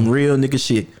 That's some real nigga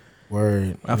shit.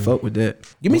 Word. I fuck with that.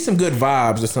 Give me some good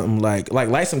vibes or something like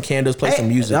light some candles, play some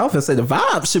music. I often say the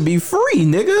vibe should be free,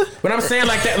 nigga. But I'm saying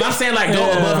like that. I'm saying like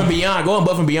go above and beyond. Go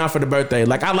above and beyond for the birthday.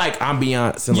 Like I like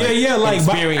ambiance and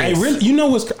experience. Hey, really, you know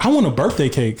what's? I want a birthday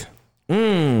cake. I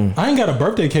ain't got a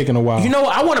birthday cake in a while. You know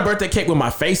what? I want a birthday cake with my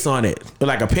face on it, with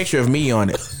like a picture of me on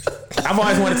it. I've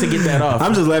always wanted to get that off.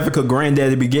 I'm just laughing because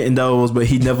granddaddy be getting those, but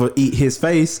he never eat his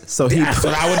face. So that's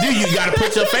what I would do. You got to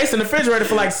put your face in the refrigerator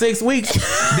for like 6 weeks.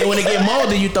 Then when it get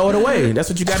molded, you throw it away. That's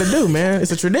what you got to do, man.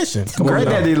 It's a tradition.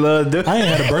 Granddaddy love do. I ain't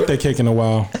had a birthday cake in a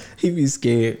while. He be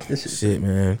scared. Shit,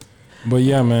 man. But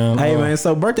yeah, man. Hey, man.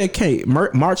 So birthday cake,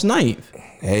 March 9th.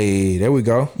 Hey, there we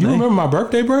go. You remember my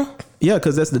birthday, bro? Yeah,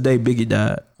 because that's the day Biggie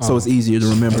died. So it's easier to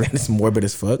remember. It's morbid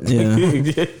as fuck. Yeah.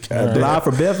 Live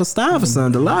for Bedford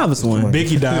Stuyvesant, the livest one.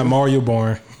 Biggie died, Mario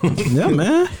born. Yeah,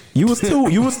 man. You was two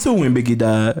when Biggie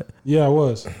died. Yeah, I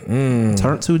was.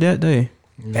 Turned 2 that day.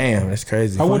 Damn, that's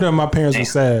crazy. I wonder if my parents were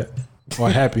sad or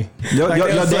happy. Your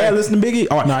dad listen to Biggie?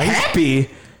 Oh, Nah, he's happy?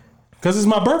 Because it's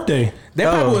my birthday. That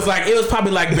probably was like, it was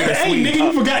probably like bittersweet. Hey, nigga,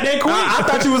 you forgot that quick. I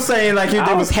thought you were saying like they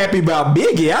was happy about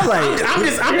Biggie. I was like, I'm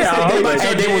just thinking about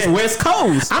your they was dad. West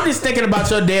Coast. I'm just thinking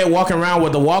about your dad walking around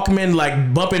with the Walkman,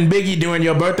 like bumping Biggie during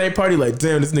your birthday party. Like,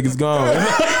 damn, this nigga's gone.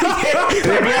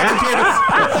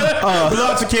 Blow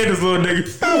out your candles, little nigga.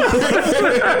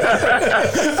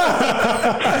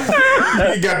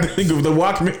 You got the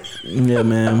Walkman. Yeah,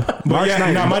 man. But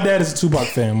yeah, my dad is a Tupac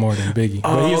fan more than Biggie.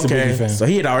 But he is a Biggie fan. So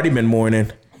he had already been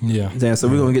mourning. Yeah. Damn, so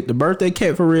we're going to get the birthday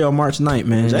cake for real March 9th,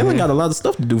 man. Jalen got a lot of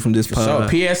stuff to do from this pod. So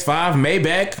PS5,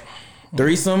 Maybach,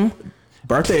 threesome.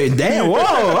 Birthday, damn,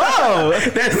 whoa.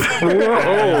 That's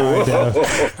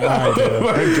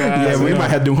Yeah, we might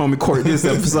have to do homie court this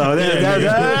episode.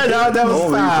 That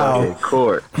was foul.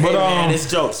 Court. But man, it's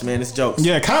jokes, man. It's jokes.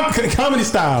 Yeah, comedy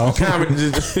style. Hey,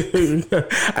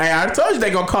 I told you they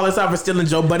gonna call us out for stealing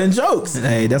Joe Budden jokes.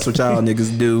 Hey, that's what y'all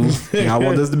niggas do. Y'all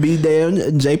want us to be damn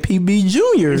JPB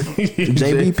Jr.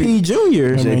 JBP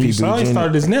Jr. I mean, you saw he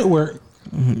started his network.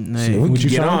 Hey, What you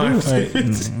get on? Hey,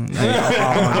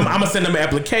 I'm gonna send them an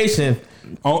application.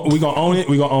 we gonna own it.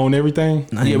 We gonna own everything.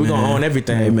 Yeah, we gonna own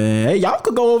everything. Hey, man. Hey, y'all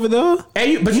could go over there.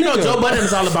 Hey, but you know Joe Budden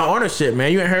is all about ownership,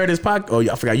 man. You ain't heard his podcast? Oh,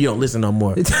 I forgot you don't listen no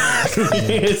more. Come on, own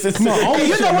Hey, you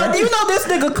shit, know what? man. You know this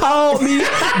nigga called me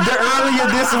earlier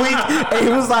this week, and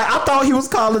he was like, I thought he was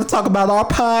calling to talk about our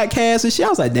podcast and shit. I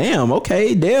was like, damn,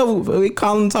 okay, damn, we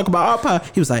calling to talk about our pod.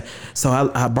 He was like, so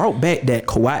I brought back that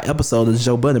Kawhi episode of the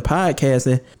Joe Budden podcast,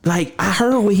 and like I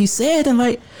heard what he said, and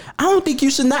like I don't think you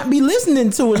should not be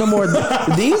listening to it no more.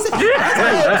 These, You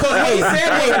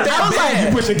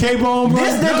put your cape on, bro.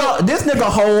 This nigga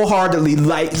wholeheartedly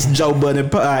likes Joe Budden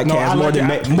podcast No, I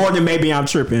like more than maybe I'm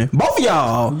tripping. Both of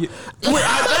y'all. Both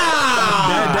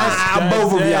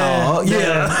of y'all.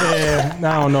 Yeah.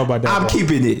 I don't know about that. I'm bro.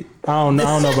 keeping it. I don't know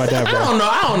about that, bro.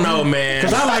 I don't know, man.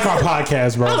 Because I like our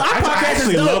podcast, bro. Our I podcast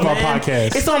actually is dope, love our man.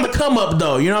 podcast. It's on the come up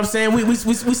though. You know what I'm saying? We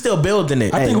still building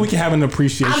it. I think we can have an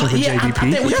appreciation for I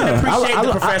JBP. think we can appreciate I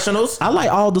the professionals. I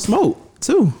like all the smoke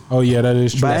too. Oh yeah, that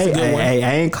is true. But hey,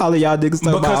 I ain't calling y'all niggas talking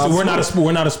about Because all we're the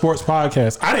smoke. not a sports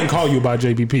podcast. I didn't call you about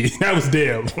JBP. That was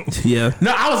Deb. Yeah.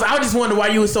 No, I just wondering why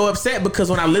you were so upset because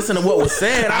when I listened to what was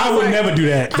said, I would never do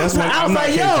that. That's why I was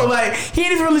like, yo, like he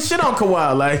didn't even really shit on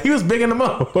Kawhi. Like he was bigging him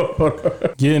up.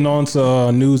 Getting on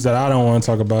to news that I don't want to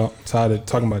talk about. Tired of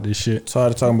talking about this shit.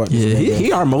 Tired of talking about Yeah,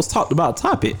 he our most talked about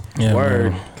topic. Yeah,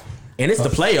 Word. man. And it's the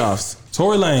playoffs.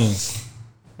 Tory Lanez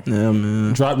Yeah,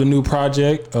 man. dropped a new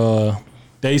project,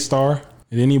 Daystar.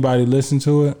 Did anybody listen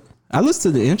to it? I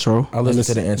listened to the intro. I listened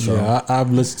to the intro. Yeah, I've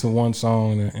listened to one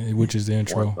song, which is the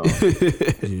intro.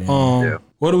 Yeah.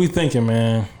 What are we thinking,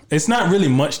 man? It's not really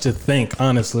much to think,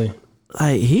 honestly.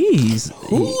 Like he's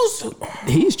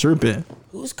tripping.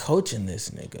 Who's coaching this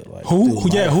nigga? Like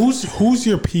Who's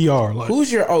your PR? Like,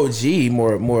 who's your OG?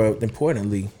 More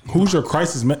importantly, who's your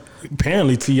crisis?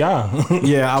 Apparently, T.I.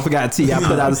 Yeah, I forgot T. I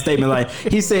put out a statement like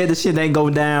he said the shit ain't go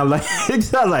down. Like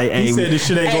it's not like hey, He said this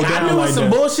shit ain't go I down knew it like was some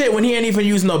that. bullshit when he ain't even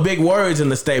using no big words in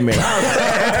the statement. He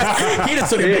just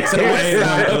took it back to the west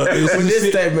side with this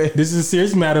statement. This is a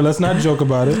serious matter. Let's not joke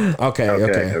about it.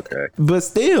 Okay. but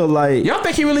still like Y'all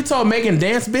think he really told Megan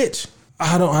dance, bitch?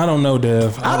 I don't know,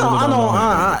 Dev. I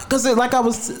don't, cause like I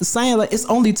was saying, like it's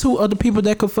only 2 other people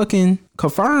that could fucking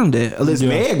confirm that. Unless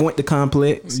Meg went to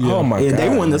Complex. Yeah. Oh my God. And they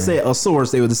wouldn't have said a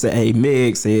source. They would have said, hey,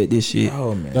 Meg said this shit.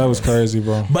 Oh man, that was crazy,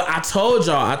 bro. But I told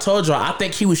y'all, I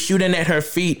think he was shooting at her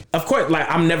feet. Of course, like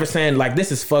I'm never saying like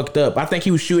this is fucked up. I think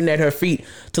he was shooting at her feet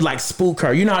to like spook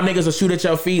her. You know how niggas will shoot at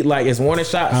your feet like it's warning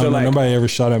shots. I don't know, like nobody ever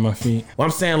shot at my feet. Well,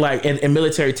 I'm saying like in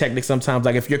military techniques, sometimes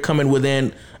like if you're coming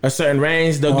within a certain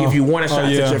range, they'll give you warning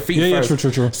shots at your feet first.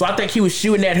 Yeah, true. So I think he was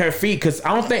shooting at her feet because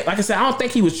I don't think, like I said, I don't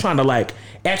think he was trying to like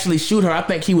actually shoot her. I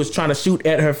think he was trying to shoot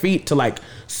at her feet to like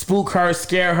spook her,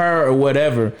 scare her, or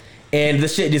whatever. And the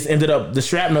shit just the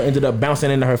shrapnel ended up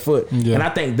bouncing into her foot. Yeah. And I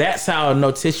think that's how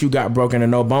no tissue got broken and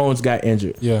no bones got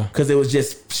injured. Yeah. Because it was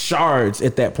just shards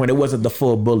at that point. It wasn't the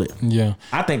full bullet. Yeah.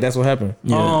 I think that's what happened.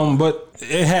 Yeah. But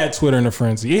it had Twitter in a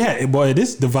frenzy.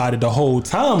 This divided the whole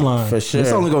timeline. For sure.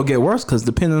 It's only gonna get worse because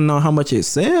depending on how much it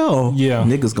sell,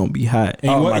 niggas gonna be hot.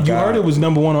 And you heard it was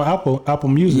number 1 on Apple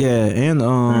Music. Yeah, and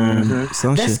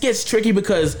some that shit. gets tricky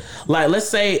because, like, let's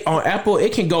say on Apple,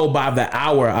 it can go by the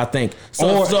hour, I think.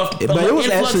 But it was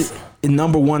actually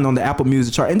number 1 on the Apple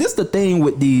Music chart. And this the thing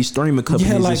with these streaming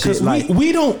companies. Yeah, like, and shit.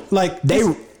 we don't like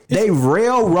they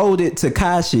railroaded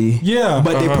Tekashi. Yeah,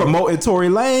 but they promoted Tory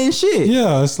Lanez shit.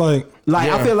 Yeah, it's like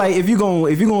I feel like if you're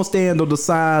gonna stand on the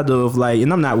side of like,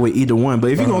 and I'm not with either one, but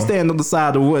if you're gonna stand on the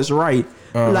side of what's right,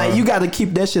 like you got to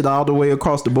keep that shit all the way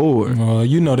across the board.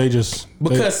 They just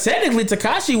because technically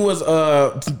Tekashi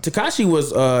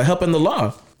was helping the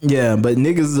law. Yeah, but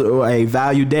niggas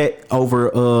value that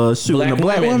over shooting a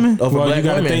black woman.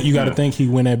 You got to think he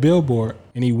went at Billboard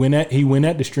and he went at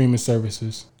the streaming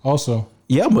services also.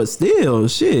 Yeah, but still,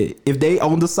 shit. If they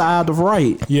on the side of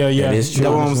right, yeah, that is true. You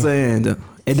know what I'm saying?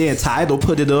 And then Tidal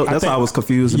put it up. That's why I was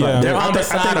confused about. They're on the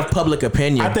side of public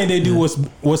opinion. I think they do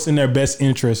what's in their best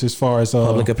interest as far as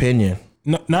public opinion.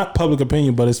 Not public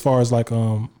opinion, but as far as like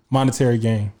monetary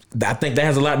gain. I think that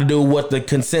has a lot to do with what the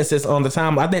consensus on the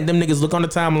time. I think them niggas look on the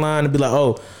timeline and be like,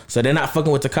 oh, so they're not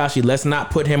fucking with Tekashi. Let's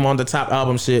not put him on the top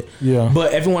album shit. Yeah.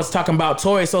 But everyone's talking about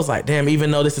Tory, so it's like, damn,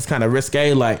 even though this is kind of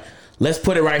risque, like, let's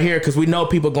put it right here because we know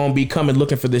people gonna be coming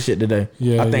looking for this shit today.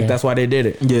 Yeah, I think that's why they did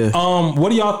it. Yeah. What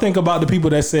do y'all think about the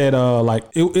people that said like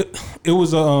it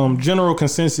was a general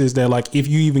consensus that like if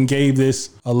you even gave this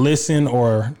a listen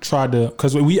or tried to,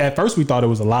 because we at first we thought it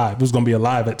was alive. It was gonna be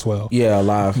alive at 12. Yeah,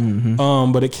 alive.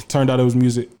 Mm-hmm. But it turned out it was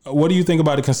music. What do you think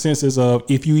about the consensus of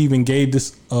if you even gave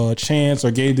this a chance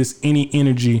or gave this any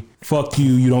energy? Fuck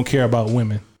you. You don't care about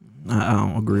women. I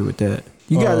don't agree with that.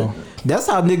 You got that's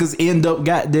how niggas end up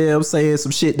goddamn saying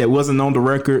some shit that wasn't on the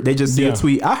record. They just see a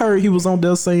tweet. I heard he was on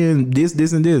there saying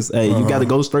this, and this. Hey, you got to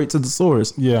go straight to the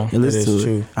source. Yeah, and listen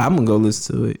to it. I'm gonna go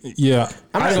listen to it. Yeah,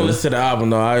 I'm not gonna listen to the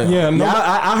album though.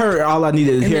 I heard all I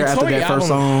needed to hear after that first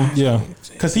song. Yeah,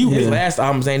 because his last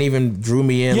albums ain't even drew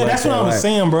me in. Yeah, that's what I was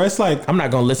saying, bro. It's like I'm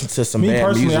not gonna listen to some me bad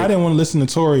personally. music. I didn't want to listen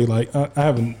to Tory. Like I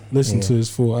haven't listened to his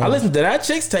full album. I listened to that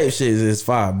Chicks tape shit is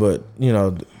fine, but you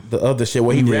know. The other shit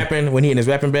where he rapping, when he in his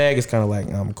rapping bag, it's kind of like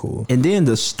I'm cool. And then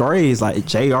the strays like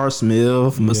J.R.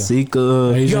 Smith,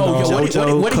 Masika,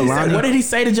 what did he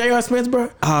say to J.R. Smith, bro?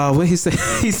 What he said?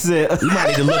 He said you might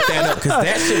need to look that up because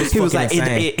that shit was. He was like,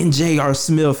 in J.R.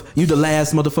 Smith, you the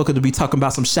last motherfucker to be talking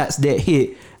about some shots that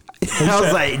hit. I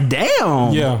was like,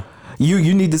 damn. Yeah.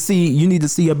 You need to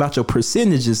see about your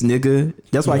percentages, nigga.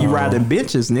 That's why you riding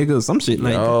benches, nigga. Some shit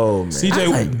like man. CJ,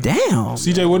 like, damn.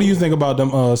 CJ, what do you think about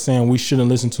them saying we shouldn't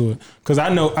listen to it? Because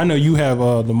I know you have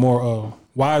the more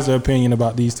wiser opinion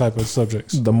about these type of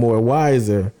subjects. The more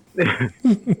wiser.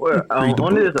 Well,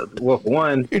 on this, well, for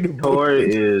one,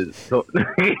 Tory is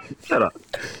shut up.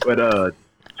 But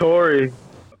Tory,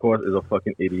 of course, is a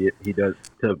fucking idiot. He does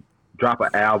to drop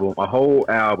a whole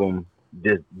album.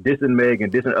 Just dissing Meg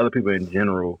and dissing other people in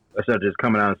general, instead of just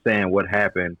coming out and saying what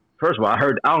happened. First of all,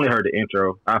 I only heard the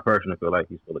intro. I personally feel like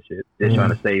he's full of shit. They're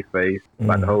trying to save face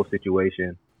about the whole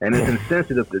situation, and it's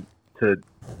insensitive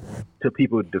to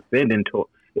people defending Tory.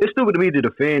 It's stupid to me to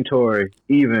defend Tory,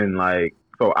 even like.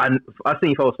 So I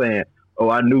seen folks saying, "Oh,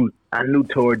 I knew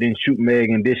Tory didn't shoot Meg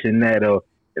and this and that," or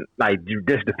like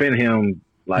just defend him.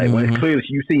 Like when it's clearly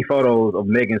you see photos of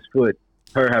Megan's foot.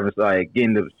 Her having like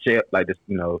getting the shit like this,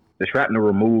 you know, the shrapnel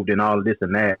removed and all of this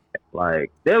and that. Like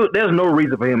there's no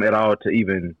reason for him at all to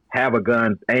even have a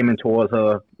gun aiming towards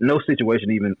her. No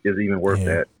situation is even worth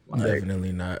that. Like,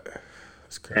 definitely not.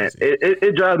 It's crazy. And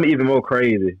it drives me even more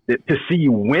crazy to see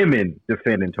women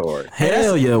defending Tory.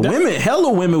 Hell yeah,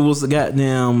 hella women was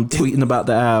goddamn tweeting about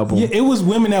the album. Yeah, it was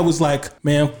women that was like,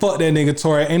 man, fuck that nigga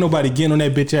Tory. Ain't nobody getting on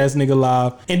that bitch ass nigga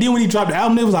live. And then when he dropped the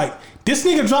album, they was like, This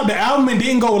nigga dropped the album and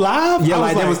didn't go live. Yeah,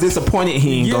 like that was disappointed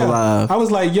he didn't go live. I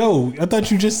was like, yo, I thought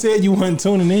you just said you weren't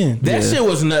tuning in. That shit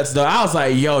was nuts though. I was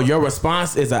like, yo, your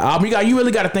response is an album. You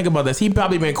really got to think about this. He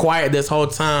probably been quiet this whole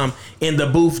time in the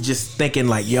booth, just thinking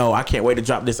like, yo, I can't wait to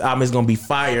drop this album. It's gonna be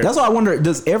fire. That's why I wonder,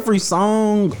 does every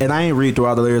song, and I ain't read through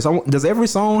all the lyrics, does every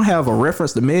song have a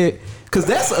reference to Meg? Because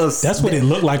that's what it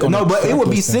looked like. No, but it would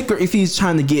be sicker if he's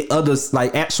trying to get others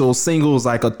like actual singles,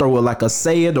 like throw a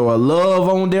Say It or a Love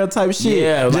on there type shit.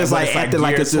 Yeah, just like acting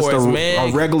like it's just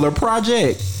a regular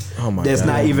project. Oh my that's God.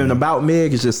 Not even about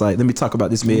Meg. It's just like, let me talk about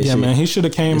this Meg shit. Yeah, man, he should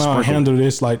have came out and handled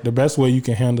this like the best way you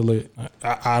can handle it.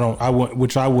 I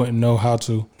wouldn't know how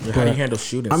to. How do you handle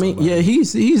shooting? I mean, yeah,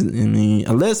 he's. I mean,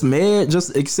 unless Meg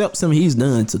just accepts him, he's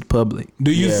done to the public.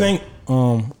 Do you think?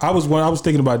 I was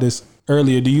thinking about this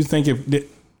earlier. Do you think if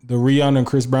the Rihanna and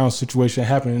Chris Brown situation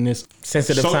happened in this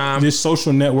sensitive time, this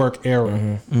social network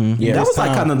era? Yeah, that was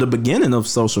like kind of the beginning of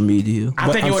social media.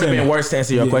 I think it would have been worse to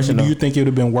answer your question. Do you think it would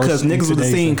have been worse? Because niggas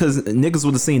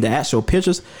would have seen the actual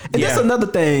pictures, and that's another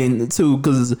thing too.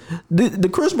 Because the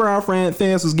Chris Brown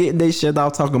fans was getting their shit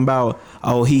out talking about,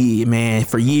 oh,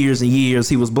 for years and years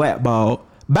he was blackballed.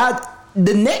 But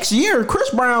the next year, Chris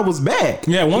Brown was back.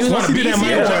 Yeah, once he did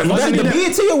that the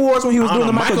BET Awards when he was doing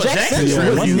the Michael Jackson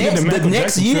was the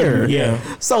next year. Yeah,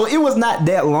 so it was not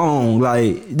that long.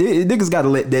 Like niggas got to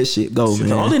let that shit go, man.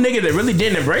 The only nigga that really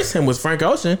didn't embrace him was Frank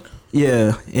Ocean.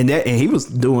 Yeah, and he was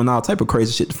doing all type of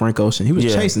crazy shit to Frank Ocean. He was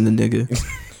chasing the nigga.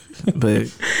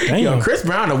 But yo, Chris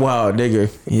Brown a wild nigga,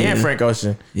 and Frank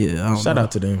Ocean. Yeah, shout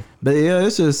out to them. But yeah,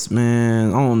 it's just,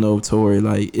 man, I don't know, Tory.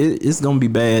 Like it's gonna be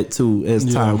bad too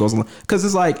as time goes on. Because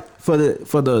it's like for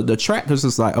the track, it's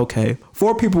just like, okay,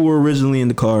 4 people were originally in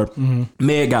the car.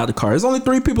 Meg got the car. There's only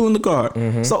 3 people in the car.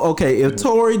 So okay, if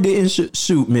Tory didn't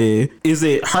shoot Meg, is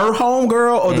it her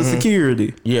homegirl or the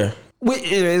security? Yeah. So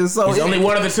it's only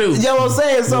one of the two. You know what I'm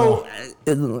saying? So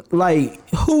like,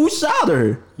 who shot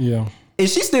her? Yeah.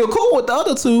 Is she still cool with the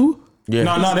other 2? Yeah.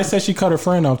 No, they said she cut her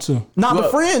friend off too. The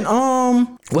friend.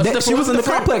 She was in the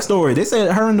complex story. They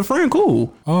said her and the friend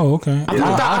cool. Oh, okay. I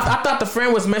thought the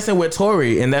friend was messing with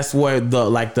Tory, and that's where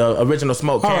the original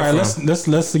smoke came from.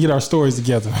 Let's get our stories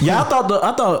together. Yeah, I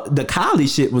thought the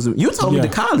Kylie shit was. You told me the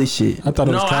Kylie shit. I thought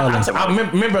it was Kylie. I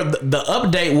remember the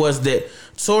update was that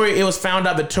Tory. It was found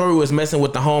out that Tory was messing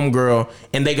with the homegirl,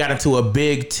 and they got into a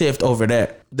big tiff over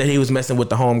that he was messing with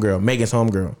the homegirl, Megan's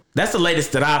homegirl. That's the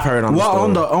latest that I've heard on the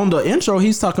story. on the intro,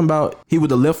 he's talking about he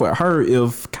would have left with her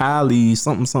if Kylie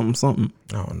something.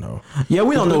 I don't know. Yeah,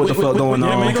 we don't know what the fuck going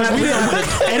on.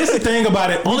 And it's the thing about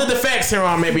it. Only the facts here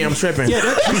on. Maybe I'm tripping. Yeah,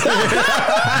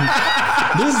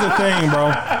 this is the thing,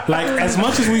 bro. Like as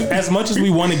much as we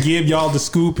want to give y'all the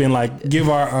scoop and like give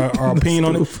our opinion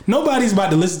on it, nobody's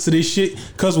about to listen to this shit.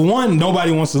 Because 1,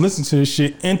 nobody wants to listen to this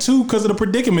shit, and 2, because of the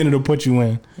predicament it'll put you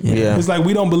in. Yeah, it's like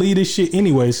we don't believe this shit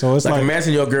anyway. So it's like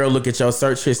imagine your girl look at your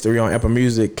search history on Apple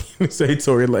Music and say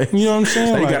Tory Lanez. You know what I'm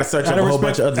saying? Like, you gotta search up a whole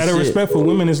bunch of other shit. Out of respect for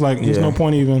women, it's like there's no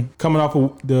point even coming off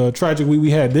of the tragic week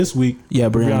we had this week. Yeah,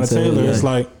 Breonna Taylor. It's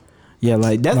like. Yeah,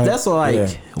 like that's why?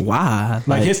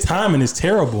 Like his timing is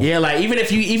terrible. Yeah, like even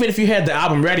if you had the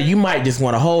album ready, you might just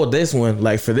want to hold this one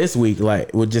like for this week.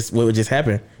 Like what would just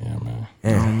happen? Yeah, man. I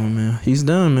don't know, man. He's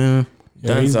done, man.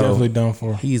 Yeah, he's definitely done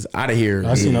for. He's out of here.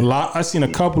 I seen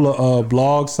a couple of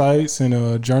blog sites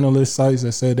and journalist sites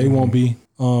that said they won't be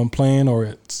playing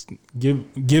or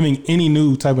giving any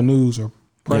new type of news or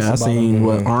press. Yeah, I seen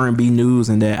what R&B news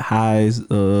and that high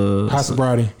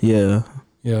sobriety. Yeah.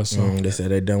 Yeah, so they said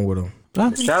they done with him.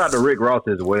 Shout out to Rick Ross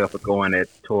as well for going at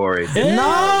Tory. No, not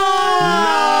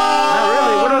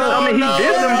really. I mean, he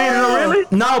dissed him, didn't he? Really?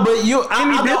 No, but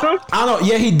I don't.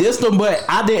 Yeah, he dissed him, but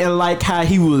I didn't like how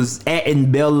he was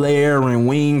atting Bel Air and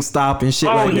Wingstop and shit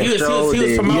like that. He was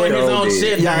promoting his own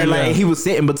shit. Yeah, like he was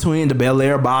sitting between the Bel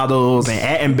Air bottles and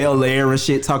atting Bel Air and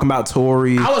shit, talking about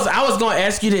Tory. I was gonna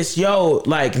ask you this, yo.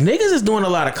 Like niggas is doing a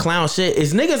lot of clown shit.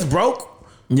 Is niggas broke?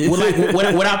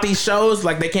 Without these shows,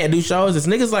 like they can't do shows. It's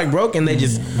niggas like broke and they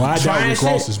just trying Rick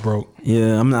Ross is broke.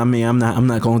 Yeah, I'm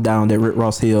not going down that Rick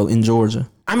Ross hill in Georgia.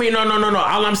 I mean, no.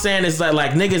 All I'm saying is that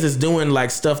like niggas is doing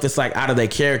like stuff that's like out of their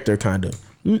character, kind of.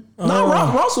 No,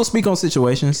 Ross will speak on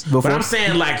situations before. But I'm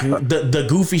saying like the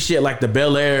goofy shit, like the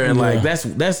Bel Air, and like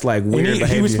that's like weird.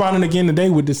 He responded again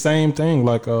today with the same thing,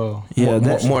 like more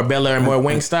Bel Air, more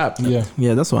Wingstop.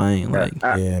 Yeah, that's why I ain't like.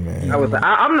 Man.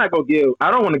 I'm not gonna give. I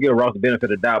don't want to give Ross the benefit of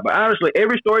the doubt, but honestly,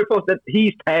 every story post that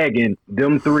he's tagging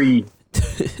them 3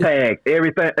 tags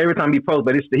every time he posts,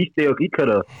 but he could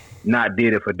have not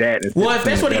did it for that. Well, if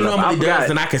that's what he normally does,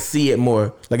 then I could see it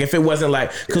more. Like if it wasn't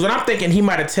like, because when I'm thinking he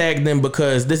might have tagged them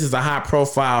because this is a high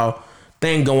profile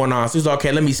thing going on. So he's like,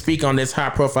 okay, let me speak on this high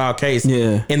profile case,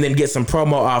 and then get some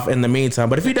promo off in the meantime.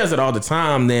 But if he does it all the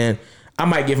time, then I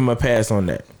might give him a pass on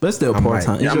that. But it's still poor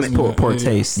time. It's just poor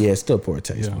taste. Yeah, it's still poor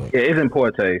taste. Yeah, it's in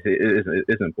poor taste.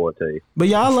 It's in poor taste. But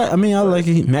yeah, I like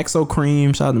Maxo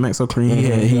Cream. Shout out to Maxo Cream.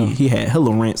 He had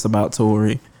hella rants about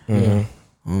Tory.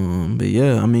 But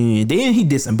yeah, I mean, then he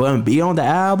dissing Bun B on the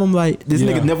album. Like, this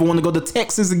nigga never want to go to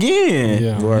Texas again.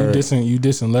 Yeah, you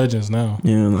dissing legends now.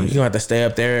 Yeah, like, you gonna have to stay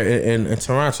up there in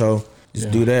Toronto. Just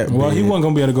do that. Well, he wasn't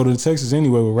gonna be able to go to Texas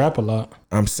anyway with Rap a Lot.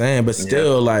 I'm saying, but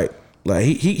still, like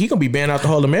he gonna be banned out the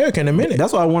whole America in a minute.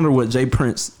 That's why I wonder what Jay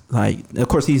Prince, like, of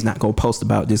course he's not gonna post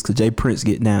about this because Jay Prince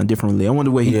get down differently. I wonder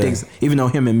what he thinks, even though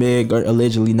him and Meg are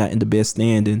allegedly not in the best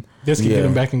standing. This can get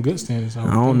him back in good standings.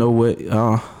 I don't know what.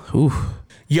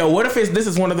 Yo, what if this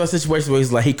is one of those situations where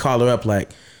he's like, he call her up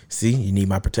like, see, you need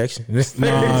my protection. Some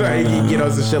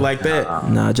shit like that.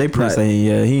 Nah, Jay Prince he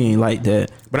ain't like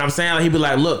that. But I'm saying, like, he'd be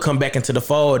like, look, come back into the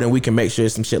fold and we can make sure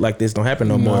some shit like this don't happen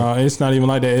no more. No, it's not even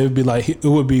like that. It would be like, it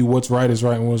would be what's right is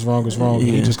right and what's wrong is wrong.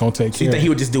 Yeah. He just gonna take care. You think he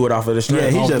would just do it off of the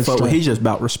strength? Yeah, he's just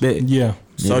about respect. Yeah.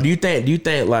 So do you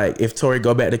think like if Tory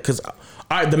go back to, because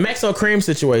all right, the Maxo Cream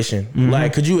situation,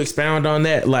 like, could you expound on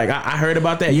that? Like, I heard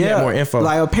about that. You got more info.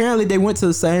 Like, apparently they went to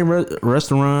the same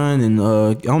restaurant, and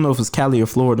I don't know if it was Cali or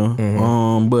Florida,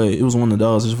 but it was one of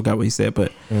those. I just forgot what he said,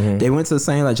 but they went to the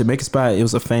same, like, Jamaican spot. It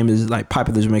was a famous, like,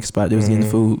 popular Jamaican spot. They was getting the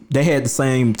food. They had the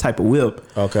same type of whip.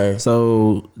 Okay.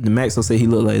 So the Maxo said he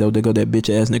looked like, they go that bitch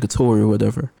ass nigga Tory or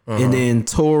whatever. And then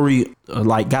Tory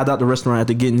got out the restaurant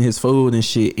after getting his food and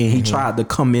shit, and he tried to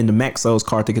come into Maxo's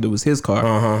car thinking it was his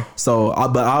car. So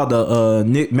but all the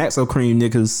Maxo Cream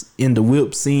niggas in the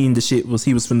whip seen the shit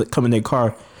he was finna come in their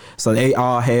car, so they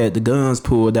all had the guns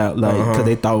pulled out, like, because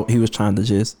they thought he was trying to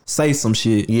just say some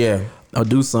shit, or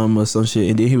do something or some shit.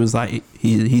 And then he was like,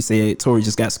 he said Tory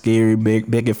just got scared,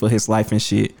 begging for his life and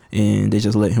shit, and they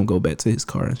just let him go back to his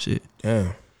car and shit.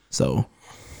 Damn. So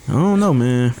I don't know,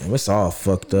 man. It's all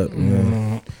fucked up,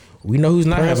 man. We know who's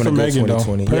not having a good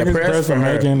 2020. Prayers for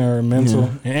Megan or mental,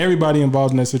 and everybody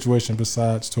involved in that situation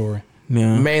besides Tory.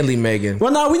 Yeah. Mainly Megan.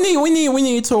 Well, no, we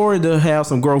need Tory to have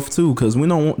some growth too, because we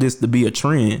don't want this to be a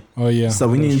trend. Oh yeah. So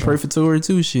we need to pray for Tory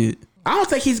too. Shit. I don't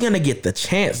think he's gonna get the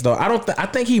chance though. I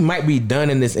think he might be done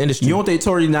in this industry. You don't think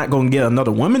Tory not gonna get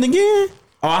another woman again?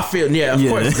 Oh, I feel of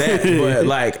course that, but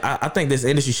like I think this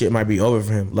industry shit might be over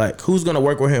for him. Like, who's gonna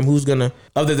work with him? Who's gonna,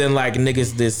 other than like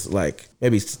niggas this, like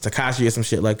maybe Tekashi or some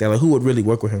shit like that? Like, who would really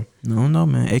work with him? No,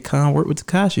 man. Akon worked with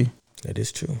Tekashi. That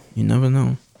is true. You never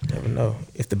know. Never know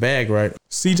if the bag right.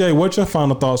 CJ, what's your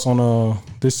final thoughts on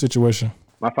this situation?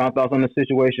 My final thoughts on the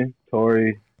situation: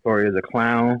 Tory is a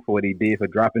clown for what he did for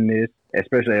dropping this,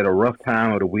 especially at a rough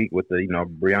time of the week with the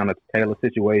Breonna Taylor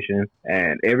situation.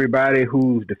 And everybody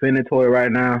who's defending Tory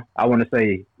right now, I want to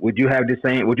say, would you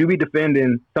be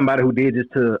defending somebody who did this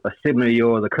to a sibling of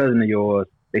yours, a cousin of yours?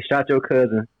 They shot your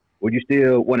cousin. Would you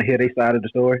still want to hear their side of the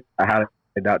story? I highly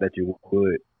doubt that you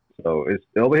would. So it's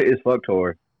over here. It's fuck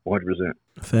Tory, 100%.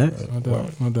 Facts.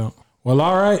 No doubt. Well,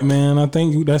 all right, man. I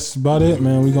think that's about it,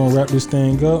 man. We're gonna wrap this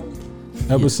thing up.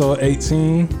 Episode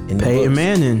 18. Peyton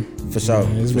Manning. For sure.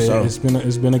 Yeah,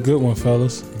 it's been a good one,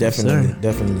 fellas.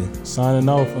 Definitely. Signing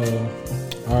off.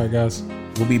 All right, guys.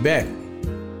 We'll be back.